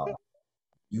 First of all,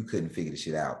 you couldn't figure the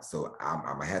shit out. So I'm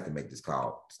gonna have to make this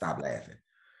call. Stop laughing.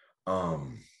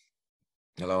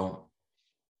 Hello?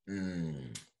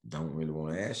 Don't really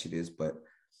want to ask you this, but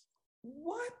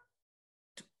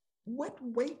what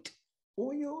weight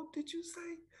oil did you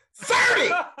say?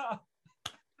 30!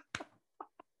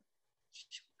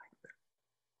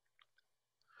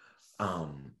 How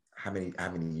many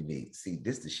you need? See,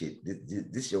 this the shit.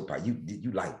 This your part.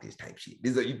 You like this type shit.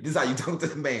 This is how you talk to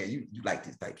the man. You like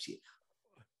this type shit.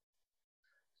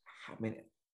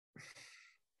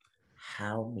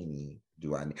 How many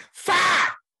do I need?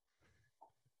 5!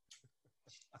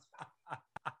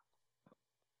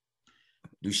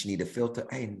 Do she need a filter?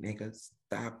 Hey, nigga,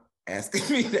 stop asking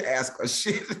me to ask her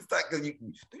shit. It's like, do you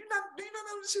not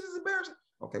know this shit is embarrassing?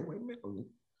 Okay, wait a minute.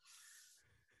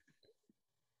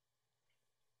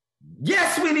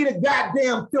 Yes, we need a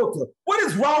goddamn filter. What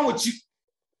is wrong with you?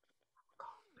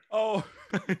 Oh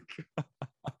my God.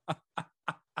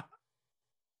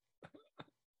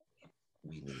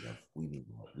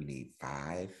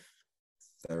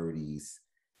 530s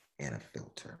and a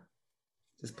filter.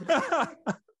 Just put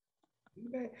it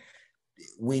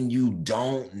when you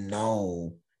don't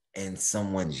know and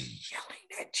someone's yelling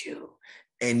at you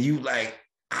and you like,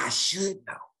 I should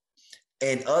know.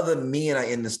 And other men are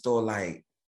in the store like,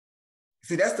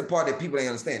 see, that's the part that people ain't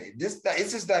understand.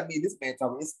 It's just not me, this man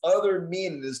talking. It's other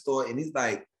men in the store, and he's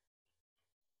like,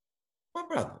 my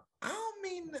brother, I don't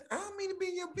mean to be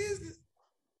in your business,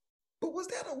 but was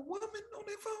that a woman on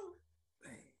their phone?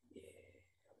 Like, yeah.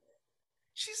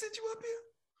 She sent you up here?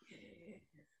 Yeah.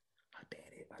 My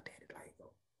daddy like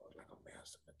a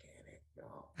master mechanic.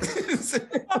 No.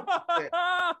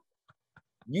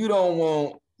 You don't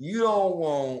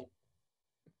want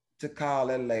to call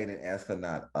that lady and ask her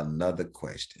not another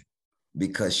question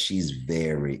because she's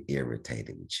very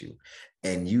irritated with you.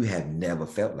 And you have never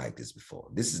felt like this before.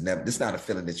 This is not a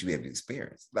feeling that you have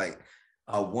experienced. Like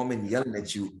a woman yelling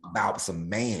at you about some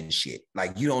man shit.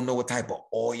 Like you don't know what type of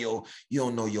oil, you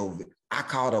don't know I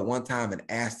called her one time and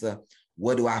asked her,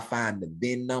 where do I find the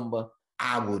VIN number?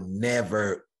 I will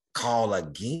never call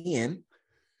again.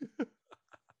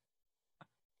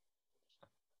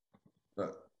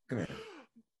 Look, come here.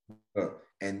 Look,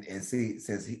 and see,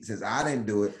 since I didn't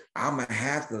do it, I'm gonna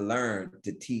have to learn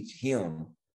to teach him.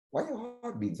 Why your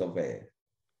heart beating so fast?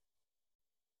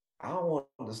 I don't want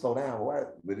him to slow down,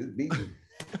 but it's beating.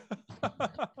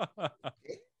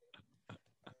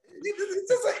 It's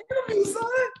just an interview, son.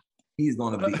 He's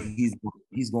going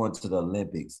to the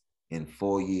Olympics in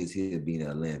 4 years. He'll be in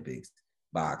the Olympics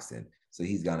boxing, so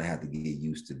he's gonna have to get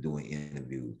used to doing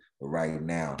interviews. But right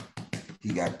now,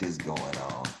 he got this going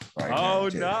on. Right oh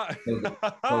now. no!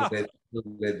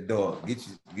 That door. Get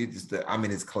your stuff. I'm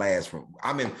in his classroom.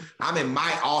 I'm in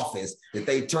my office that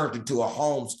they turned into a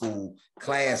homeschool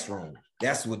classroom.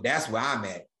 That's where I'm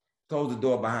at. Close the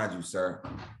door behind you, sir.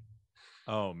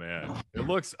 Oh man, it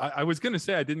looks. I was gonna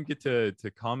say I didn't get to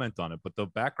comment on it, but the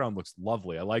background looks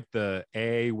lovely. I like the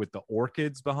A with the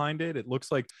orchids behind it. It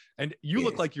looks like, and you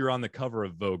look like you're on the cover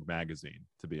of Vogue magazine.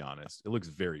 To be honest, it looks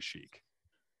very chic.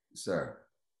 Sir,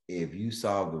 if you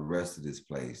saw the rest of this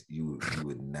place, you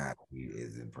would not be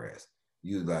as impressed.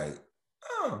 You're like,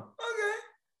 oh, okay.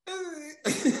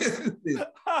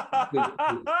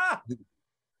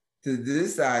 To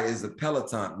this side is a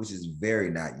Peloton, which is very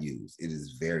not used. It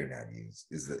is very not used.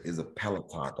 Is a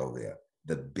Peloton over there,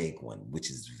 the big one,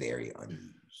 which is very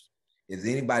unused. If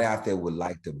anybody out there would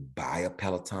like to buy a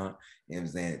Peloton, you know what I'm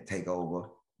saying, take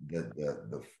over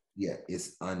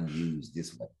it's unused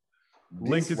this way.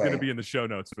 Link is going to be in the show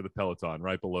notes for the Peloton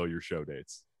right below your show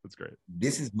dates. That's great.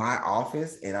 This is my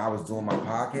office, and I was doing my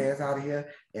podcast out here,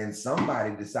 and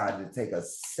somebody decided to take a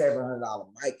 $700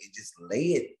 mic and just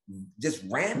lay it just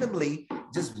randomly,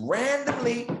 just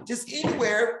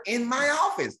anywhere in my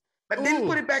office. But didn't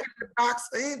put it back in the box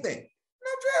or anything.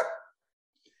 No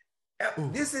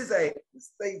trip. This is a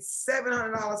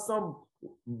 $700 some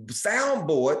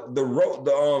soundboard.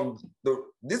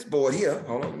 This board here.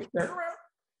 Hold on, let me turn around.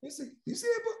 You see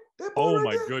it? Oh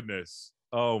my goodness.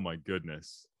 Oh my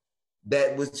goodness.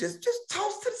 That was just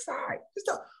tossed to the side.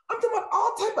 I'm talking about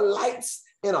all type of lights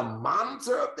and a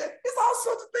monitor up there. There's all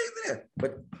sorts of things in there.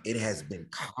 But it has been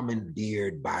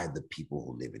commandeered by the people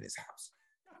who live in this house.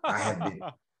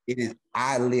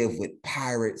 I live with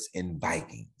pirates and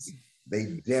Vikings.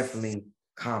 They definitely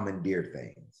commandeer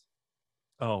things.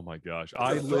 Oh my gosh.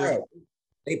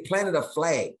 They planted a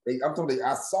flag.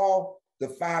 I saw the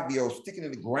 5-year-old sticking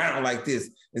in the ground like this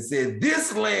and said,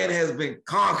 this land has been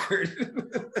conquered.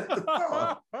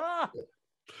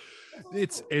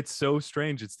 It's so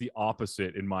strange. It's the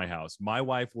opposite in my house. My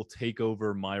wife will take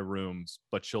over my rooms,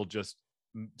 but she'll just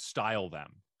style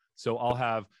them. So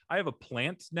I have a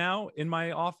plant now in my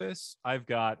office. I've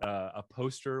got a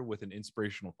poster with an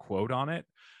inspirational quote on it.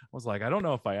 I was like, I don't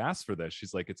know if I asked for this.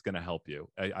 She's like, it's going to help you.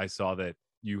 I saw that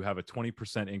you have a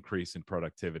 20% increase in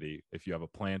productivity if you have a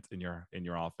plant in your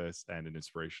office and an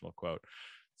inspirational quote.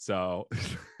 So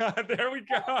there we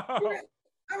go. I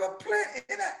have a plant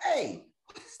in an A.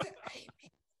 What does the A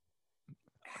mean?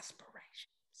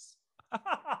 Aspirations.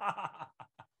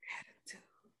 Attitude.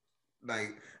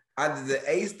 Like the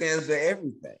A stands for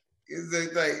everything.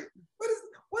 It's like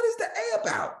what is the A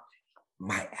about?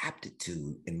 My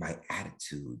aptitude and my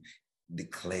attitude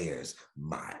declares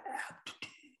my aptitude.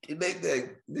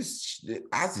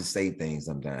 I just say things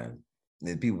sometimes,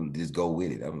 and people just go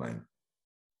with it. I'm like,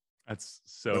 that's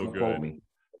so good.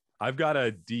 I've got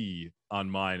a D on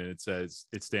mine, and it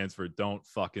stands for "Don't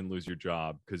fucking lose your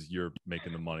job" because you're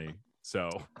making the money. So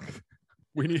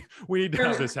we need to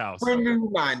have this house. Friendly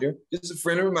reminder. Just a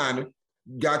friendly reminder.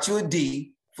 Got you a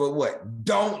D. for what?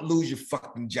 Don't lose your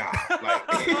fucking job. Like,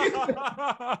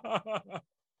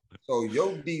 so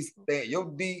your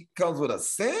D comes with a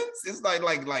sentence. It's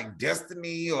like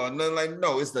destiny or nothing. Like,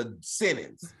 no, it's the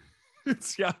sentence.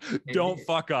 It's don't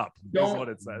fuck up. Is what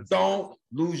it says. Don't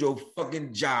lose your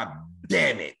fucking job.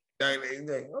 Damn it. Like,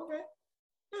 okay.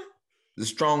 The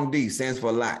strong D stands for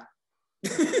a lot.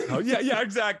 Oh, yeah,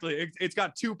 exactly. It's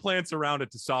got two plants around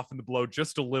it to soften the blow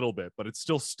just a little bit, but it's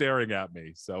still staring at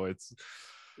me. So it's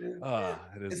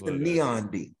the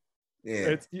neon D.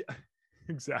 Yeah,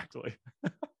 exactly.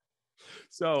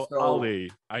 So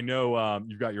Ali, I know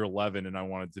you got your 11, and I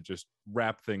wanted to just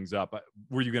wrap things up.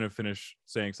 Were you going to finish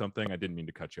saying something? I didn't mean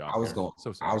to cut you off. I was going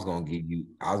to give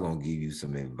you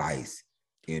some advice.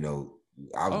 You know,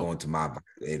 I was going to my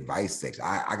advice section.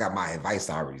 I got my advice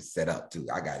already set up too.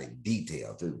 I got it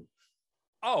detailed too.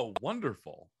 Oh,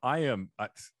 wonderful.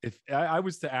 If I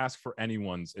was to ask for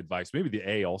anyone's advice, maybe the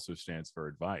A also stands for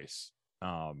advice.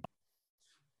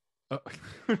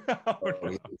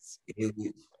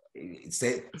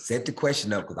 Set the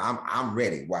question up, because I'm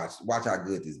ready. Watch how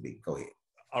good this be. Go ahead.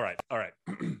 All right.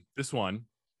 This one,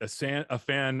 a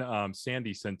fan,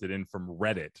 Sandy, sent it in from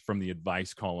Reddit, from the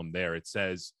advice column there. It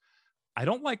says, I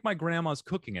don't like my grandma's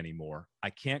cooking anymore.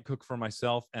 I can't cook for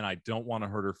myself, and I don't want to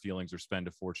hurt her feelings or spend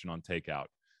a fortune on takeout.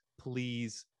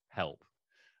 Please help.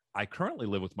 I currently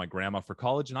live with my grandma for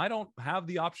college, and I don't have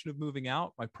the option of moving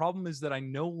out. My problem is that I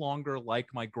no longer like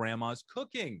my grandma's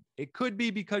cooking. It could be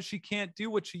because she can't do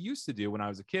what she used to do when I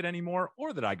was a kid anymore,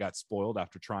 or that I got spoiled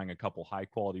after trying a couple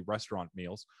high-quality restaurant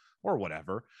meals, or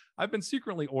whatever. I've been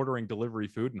secretly ordering delivery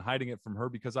food and hiding it from her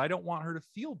because I don't want her to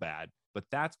feel bad, but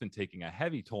that's been taking a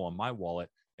heavy toll on my wallet,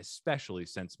 especially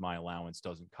since my allowance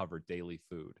doesn't cover daily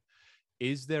food.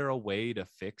 Is there a way to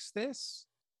fix this?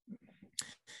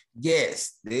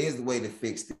 Yes, there is a way to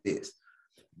fix this.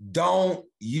 Don't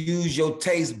use your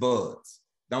taste buds.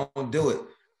 Don't do it.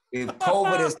 If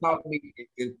COVID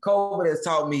has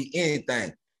taught me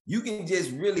anything, you can just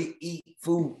really eat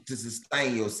food to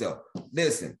sustain yourself.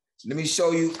 Listen, let me show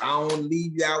you. I don't want to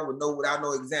leave you out without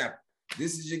no example.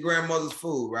 This is your grandmother's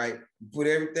food, right? You put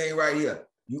everything right here.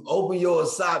 You open your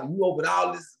wasabi. You open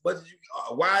all this, but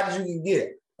wide as you can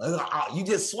get. You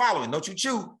just swallow it. Don't you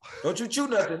chew. Don't you chew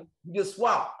nothing. You just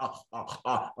swallow.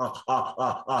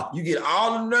 You get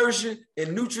all the nourishment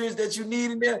and nutrients that you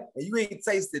need in there, and you ain't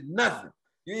tasted nothing.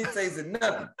 Now,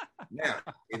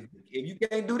 if you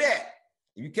can't do that,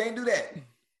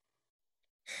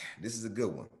 this is a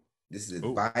good one. This is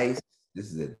advice. Ooh.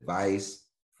 This is advice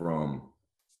from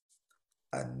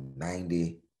a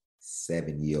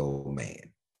 97-year-old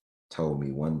man. Told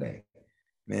me one day,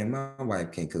 man, my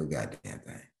wife can't cook a goddamn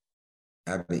thing.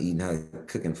 I've been eating her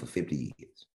cooking for 50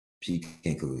 years. She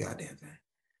can't cook a goddamn thing.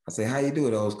 I say, how you do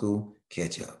it, old school?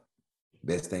 Ketchup.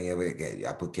 Best thing ever.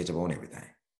 I put ketchup on everything.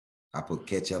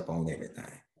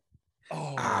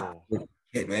 Oh.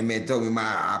 Man told me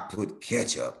I put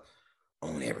ketchup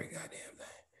on every goddamn thing.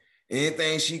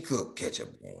 Anything she cooked,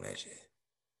 ketchup on that shit.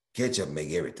 Ketchup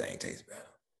make everything taste better.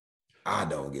 I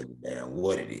don't give a damn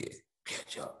what it is.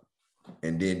 Ketchup.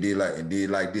 And then did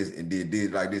like this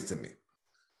to me.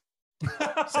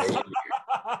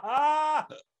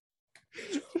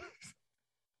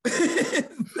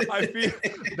 I feel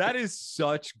that is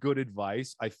such good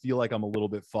advice. I feel like I'm a little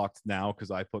bit fucked now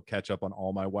because I put ketchup on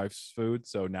all my wife's food.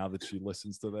 So now that she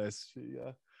listens to this, she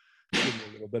gives me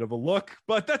a little bit of a look,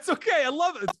 but that's okay. I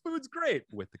love it. Food's great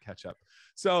with the ketchup.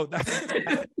 So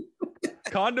that's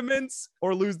condiments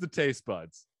or lose the taste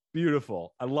buds.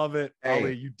 Beautiful. I love it. Hey.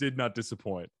 Ali, you did not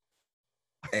disappoint.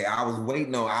 Hey, I was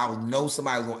waiting on, I know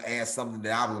somebody was going to ask something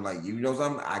that I was like, you know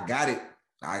something? I got it.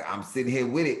 I'm sitting here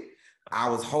with it. I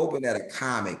was hoping that a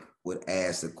comic would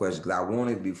ask the question, because I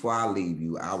wanted, before I leave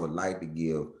you, I would like to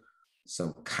give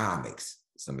some comics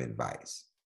some advice.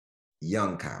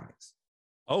 Young comics.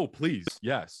 Oh, please.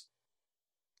 Yes.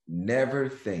 Never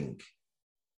think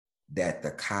that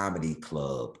the comedy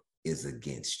club is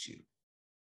against you.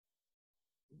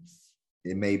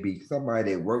 It may be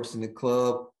somebody that works in the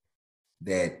club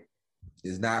that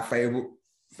is not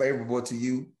favorable to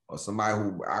you, or somebody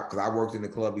who, because I worked in the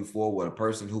club before with a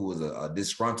person who was a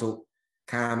disgruntled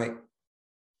comic,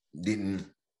 didn't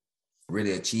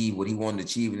really achieve what he wanted to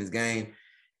achieve in his game,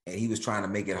 and he was trying to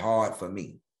make it hard for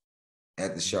me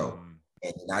at the show.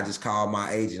 And I just called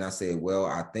my agent. I said, well,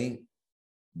 I think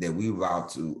that we about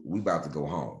to go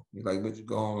home. He's like, but you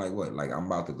go home like what? Like, I'm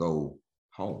about to go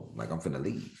home. Like, I'm finna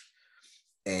leave.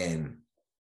 And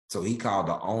so he called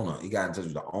the owner. He got in touch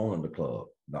with the owner of the club.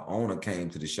 The owner came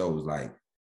to the show, was like,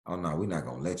 oh no, we're not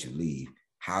gonna let you leave.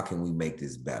 How can we make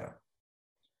this better?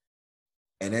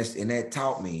 And that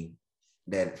taught me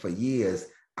that for years,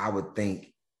 I would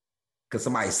think, because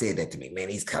somebody said that to me, man,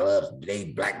 these clubs,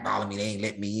 they blackballing me, they ain't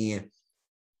let me in.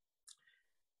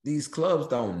 These clubs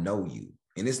don't know you.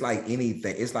 And it's like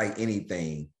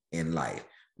anything in life.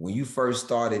 When you first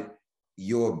started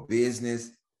your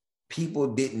business,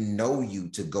 people didn't know you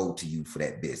to go to you for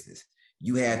that business.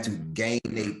 You had to gain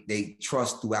they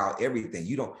trust throughout everything.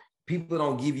 People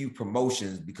don't give you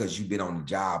promotions because you've been on the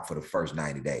job for the first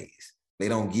 90 days. They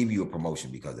don't give you a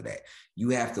promotion because of that. You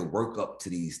have to work up to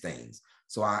these things.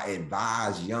 So I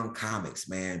advise young comics,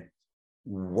 man,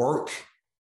 work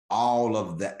all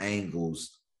of the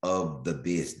angles of the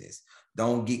business.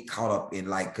 Don't get caught up in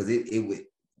because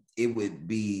it would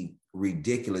be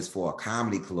ridiculous for a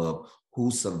comedy club who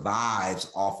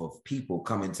survives off of people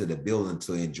coming to the building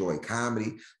to enjoy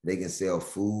comedy. They can sell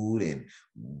food and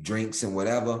drinks and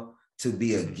whatever, to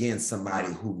be against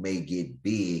somebody who may get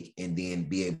big and then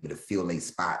be able to fill their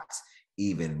spots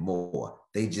even more.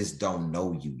 They just don't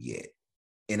know you yet.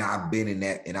 And I've been in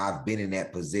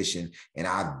that position, and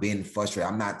I've been frustrated.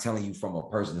 I'm not telling you from a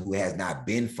person who has not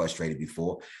been frustrated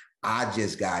before. I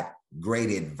just got great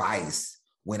advice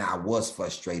when I was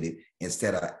frustrated,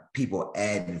 instead of people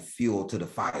adding fuel to the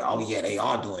fire. Oh yeah, they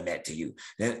are doing that to you.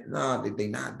 No, they're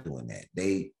not doing that.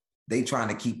 They trying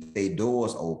to keep their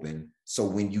doors open, so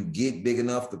when you get big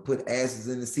enough to put asses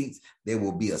in the seats, there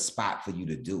will be a spot for you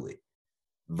to do it.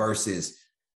 Versus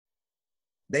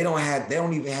they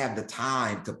don't even have the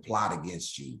time to plot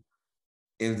against you.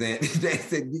 And then they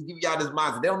said, give y'all this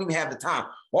mindset. They don't even have the time.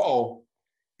 Uh-oh,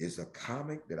 it's a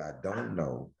comic that I don't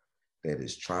know that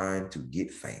is trying to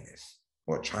get famous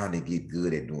or trying to get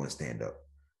good at doing stand-up.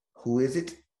 Who is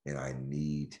it? And I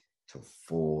need to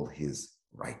foil his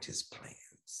righteous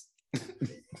plans.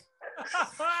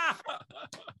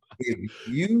 If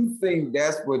you think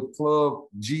that's what club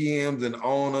GMs and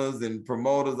owners and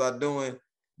promoters are doing,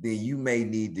 then you may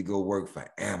need to go work for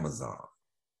Amazon.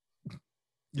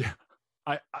 Yeah.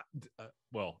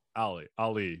 Well,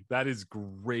 Ali, that is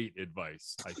great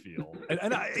advice, I feel.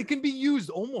 and it can be used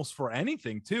almost for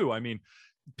anything too. I mean,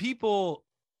 people,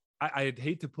 I'd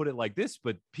hate to put it like this,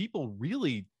 but people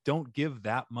really don't give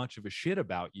that much of a shit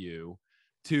about you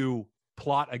to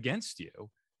plot against you.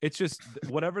 It's just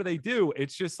whatever they do,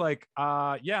 it's just like,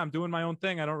 yeah, I'm doing my own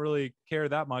thing. I don't really care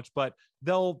that much, but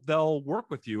they'll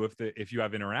work with you if you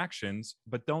have interactions,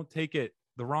 but don't take it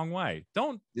the wrong way.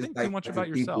 Don't think too much about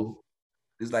yourself.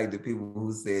 It's like the people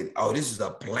who said, oh, this is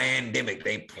a pandemic.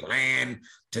 They plan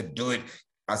to do it.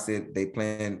 I said, they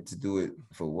plan to do it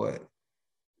for what?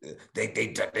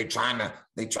 They trying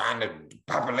to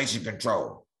population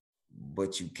control,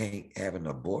 but you can't have an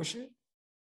abortion?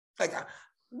 Like,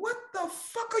 what the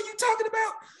fuck are you talking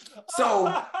about? So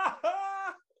I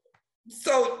just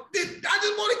want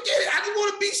to get it. I just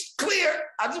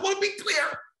want to be clear.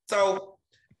 So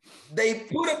they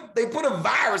put a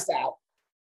virus out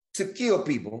to kill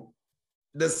people.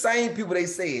 The same people they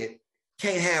said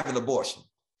can't have an abortion.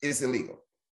 It's illegal.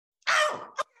 Oh, all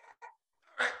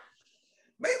right.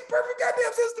 Makes perfect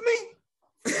goddamn sense to me.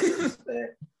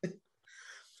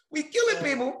 We killing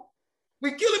people.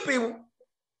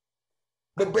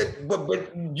 But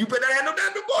you better have no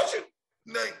damn abortion.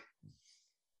 Like,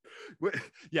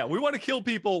 yeah, we want to kill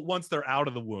people once they're out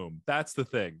of the womb. That's the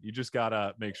thing. You just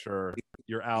gotta make sure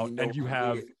you're out and you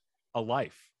have a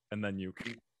life, and then you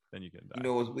can die. You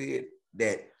know what's weird?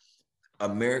 That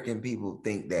American people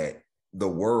think that the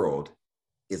world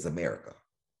is America.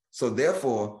 So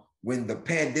therefore, when the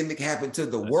pandemic happened to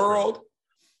the world,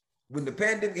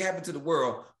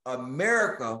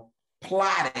 America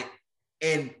plotted,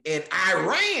 and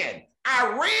Iran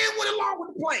went along with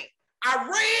the plan.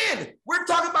 Iran, we're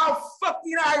talking about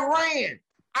fucking Iran.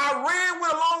 Iran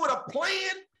went along with a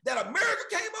plan that America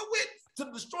came up with to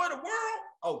destroy the world.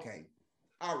 Okay,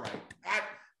 all right.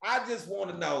 I just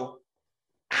want to know,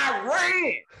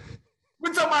 Iran.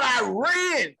 We're talking about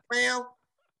Iran, fam.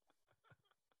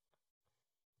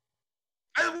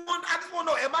 I just want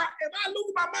to know, am I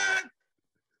losing my mind?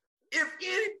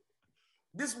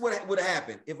 This would have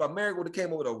happened if America would have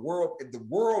came over if the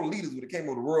world leaders would have came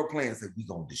over the world plan and said, we're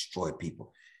going to destroy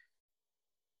people.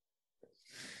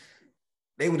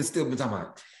 They would have still been talking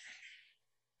about,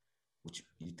 what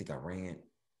you think Iran,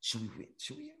 should we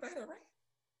invite Iran?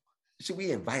 Should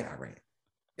we invite Iran?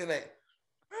 You're like,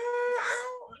 I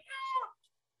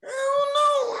don't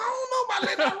know about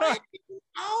letting Iran.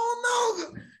 I don't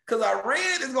know. Because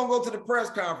Iran is going to go to the press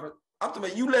conference. I'm talking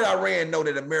about, you let Iran know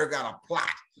that America got a plot.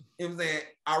 You know what I'm saying?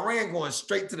 Iran going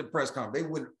straight to the press conference. They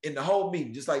would, in the whole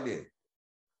meeting, just like this.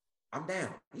 I'm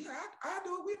down. Yeah, I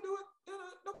do it. We do it.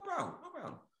 No problem.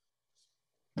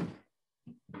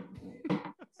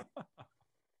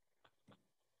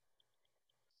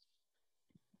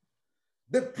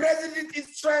 The president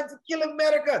is trying to kill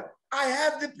America. I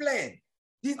have the plan.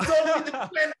 He told me the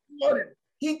plan this morning.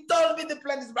 He told me the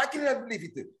plan is, I cannot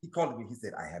believe it. He called me. He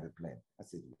said, I have a plan. I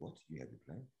said, what? You have a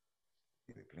plan?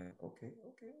 You have a plan? Okay.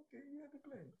 You have a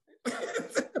plan.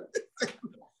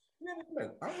 You have a plan.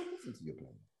 I will listen to your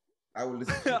plan. I will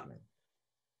listen to your plan.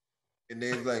 And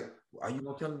they was like, are you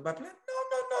going to tell them my plan?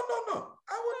 No.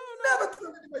 I will never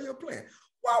tell anybody your plan.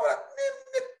 Why would I?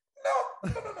 No.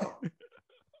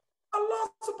 Allah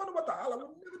subhanahu wa ta'ala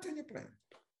will never tell your plan.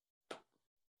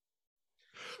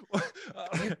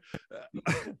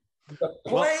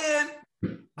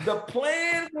 The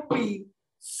plan will be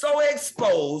so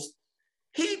exposed.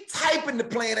 He typing the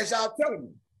plan as y'all telling me.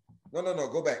 No.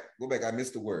 Go back. I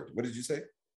missed the word. What did you say?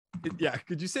 Yeah.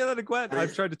 Could you say that again?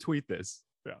 I've tried to tweet this.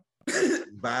 Yeah.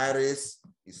 Virus.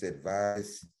 He said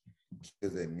virus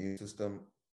kills the immune system.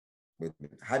 With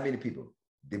how many people?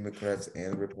 Democrats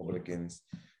and Republicans.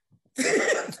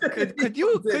 could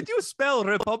you spell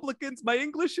Republicans? My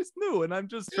English is new, and I'm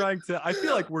just trying to. I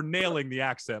feel like we're nailing the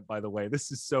accent. By the way, this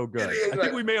is so good. I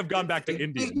think we may have gone back to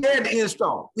India. We had to end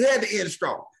strong. You know what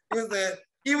I'm saying?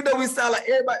 Even though we sound like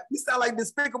everybody, we sound like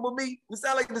Despicable Me. We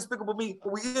sound like Despicable Me,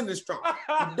 but we end strong. We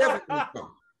definitely end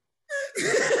strong.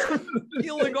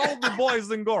 Killing all the boys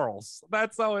and girls.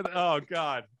 That's how it. Oh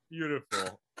God,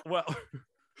 beautiful.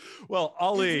 Well,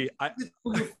 Ali,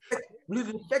 Will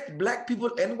it affect black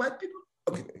people and white people?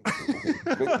 Okay.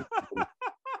 I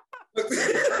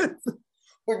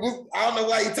don't know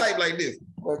why you type like this.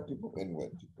 Black people and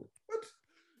white people. What?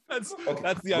 That's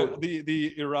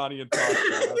the Iranian talk.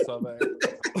 That's how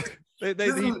they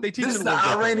teach this is the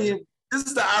Iranian. This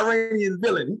is the Iranian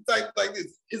villain. He types like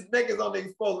this. His neck is on the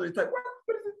exposure. He types.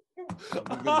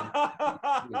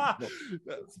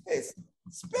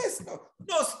 Space.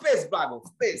 No space Bible.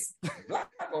 Space.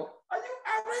 Bible. Are you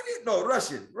Iranian? No,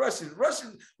 Russian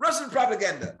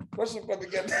propaganda. Russian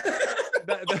propaganda.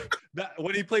 that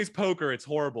when he plays poker, it's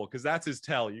horrible because that's his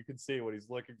tell. You can see when he's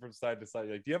looking from side to side.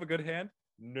 You're like, do you have a good hand?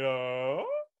 No.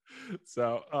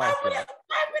 So, why would I have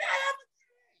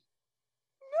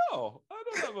no, I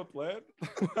don't have a plan.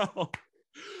 Well,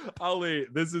 Ali,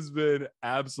 this has been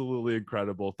absolutely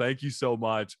incredible. Thank you so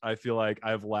much. I feel like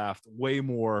I've laughed way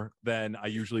more than I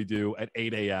usually do at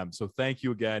 8 a.m. So thank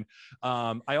you again.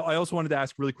 I also wanted to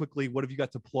ask really quickly, what have you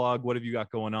got to plug? What have you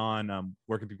got going on?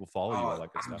 Where can people follow you? All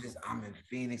that good stuff. I'm in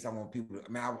Phoenix. I want people.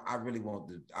 I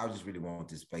just really want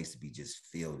this place to be just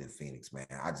filled in Phoenix, man.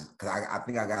 I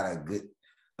think I got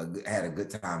had a good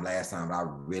time last time, but I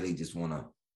really just want to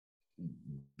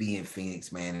be in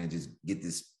Phoenix, man, and just get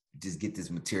this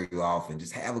material off and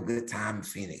just have a good time in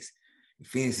Phoenix.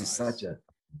 Phoenix is such a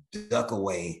duck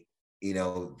away,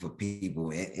 for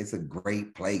people. It's a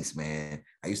great place, man.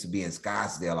 I used to be in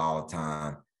Scottsdale all the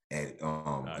time at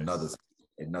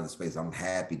another space. I'm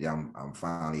happy that I'm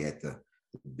finally at the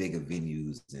bigger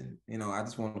venues, and I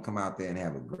just want to come out there and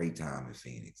have a great time in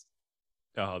Phoenix.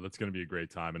 Oh, that's going to be a great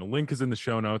time. And a link is in the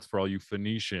show notes for all you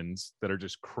Phoenicians that are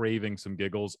just craving some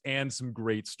giggles and some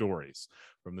great stories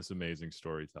from this amazing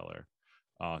storyteller.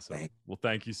 Awesome. Well,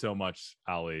 thank you so much,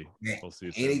 Ali. Man, we'll see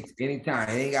you soon. Anytime.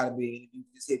 It ain't got to be.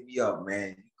 Just hit me up,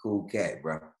 man. Cool cat,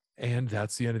 bro. And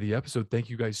that's the end of the episode. Thank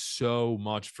you guys so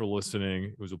much for listening.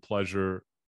 It was a pleasure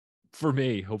for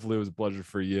me. Hopefully it was a pleasure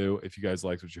for you. If you guys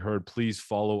liked what you heard, please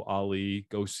follow Ali.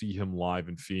 Go see him live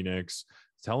in Phoenix.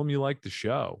 Tell him you like the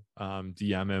show,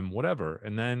 DM him, whatever.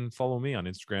 And then follow me on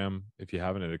Instagram if you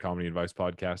haven't, at A Comedy Advice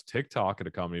Podcast, TikTok at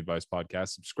A Comedy Advice Podcast.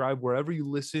 Subscribe wherever you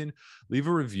listen. Leave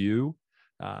a review.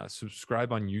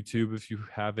 Subscribe on YouTube if you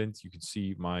haven't. You can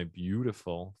see my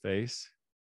beautiful face.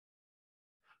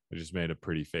 I just made a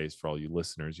pretty face for all you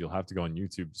listeners. You'll have to go on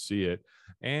YouTube to see it.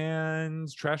 And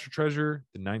Trash or Treasure,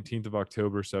 the 19th of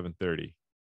October, 7:30.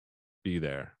 Be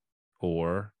there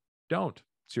or don't.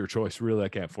 It's your choice. Really, I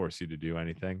can't force you to do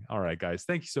anything. All right, guys.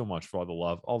 Thank you so much for all the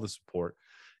love, all the support.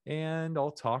 And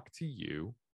I'll talk to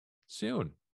you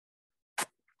soon.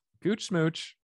 Gooch smooch.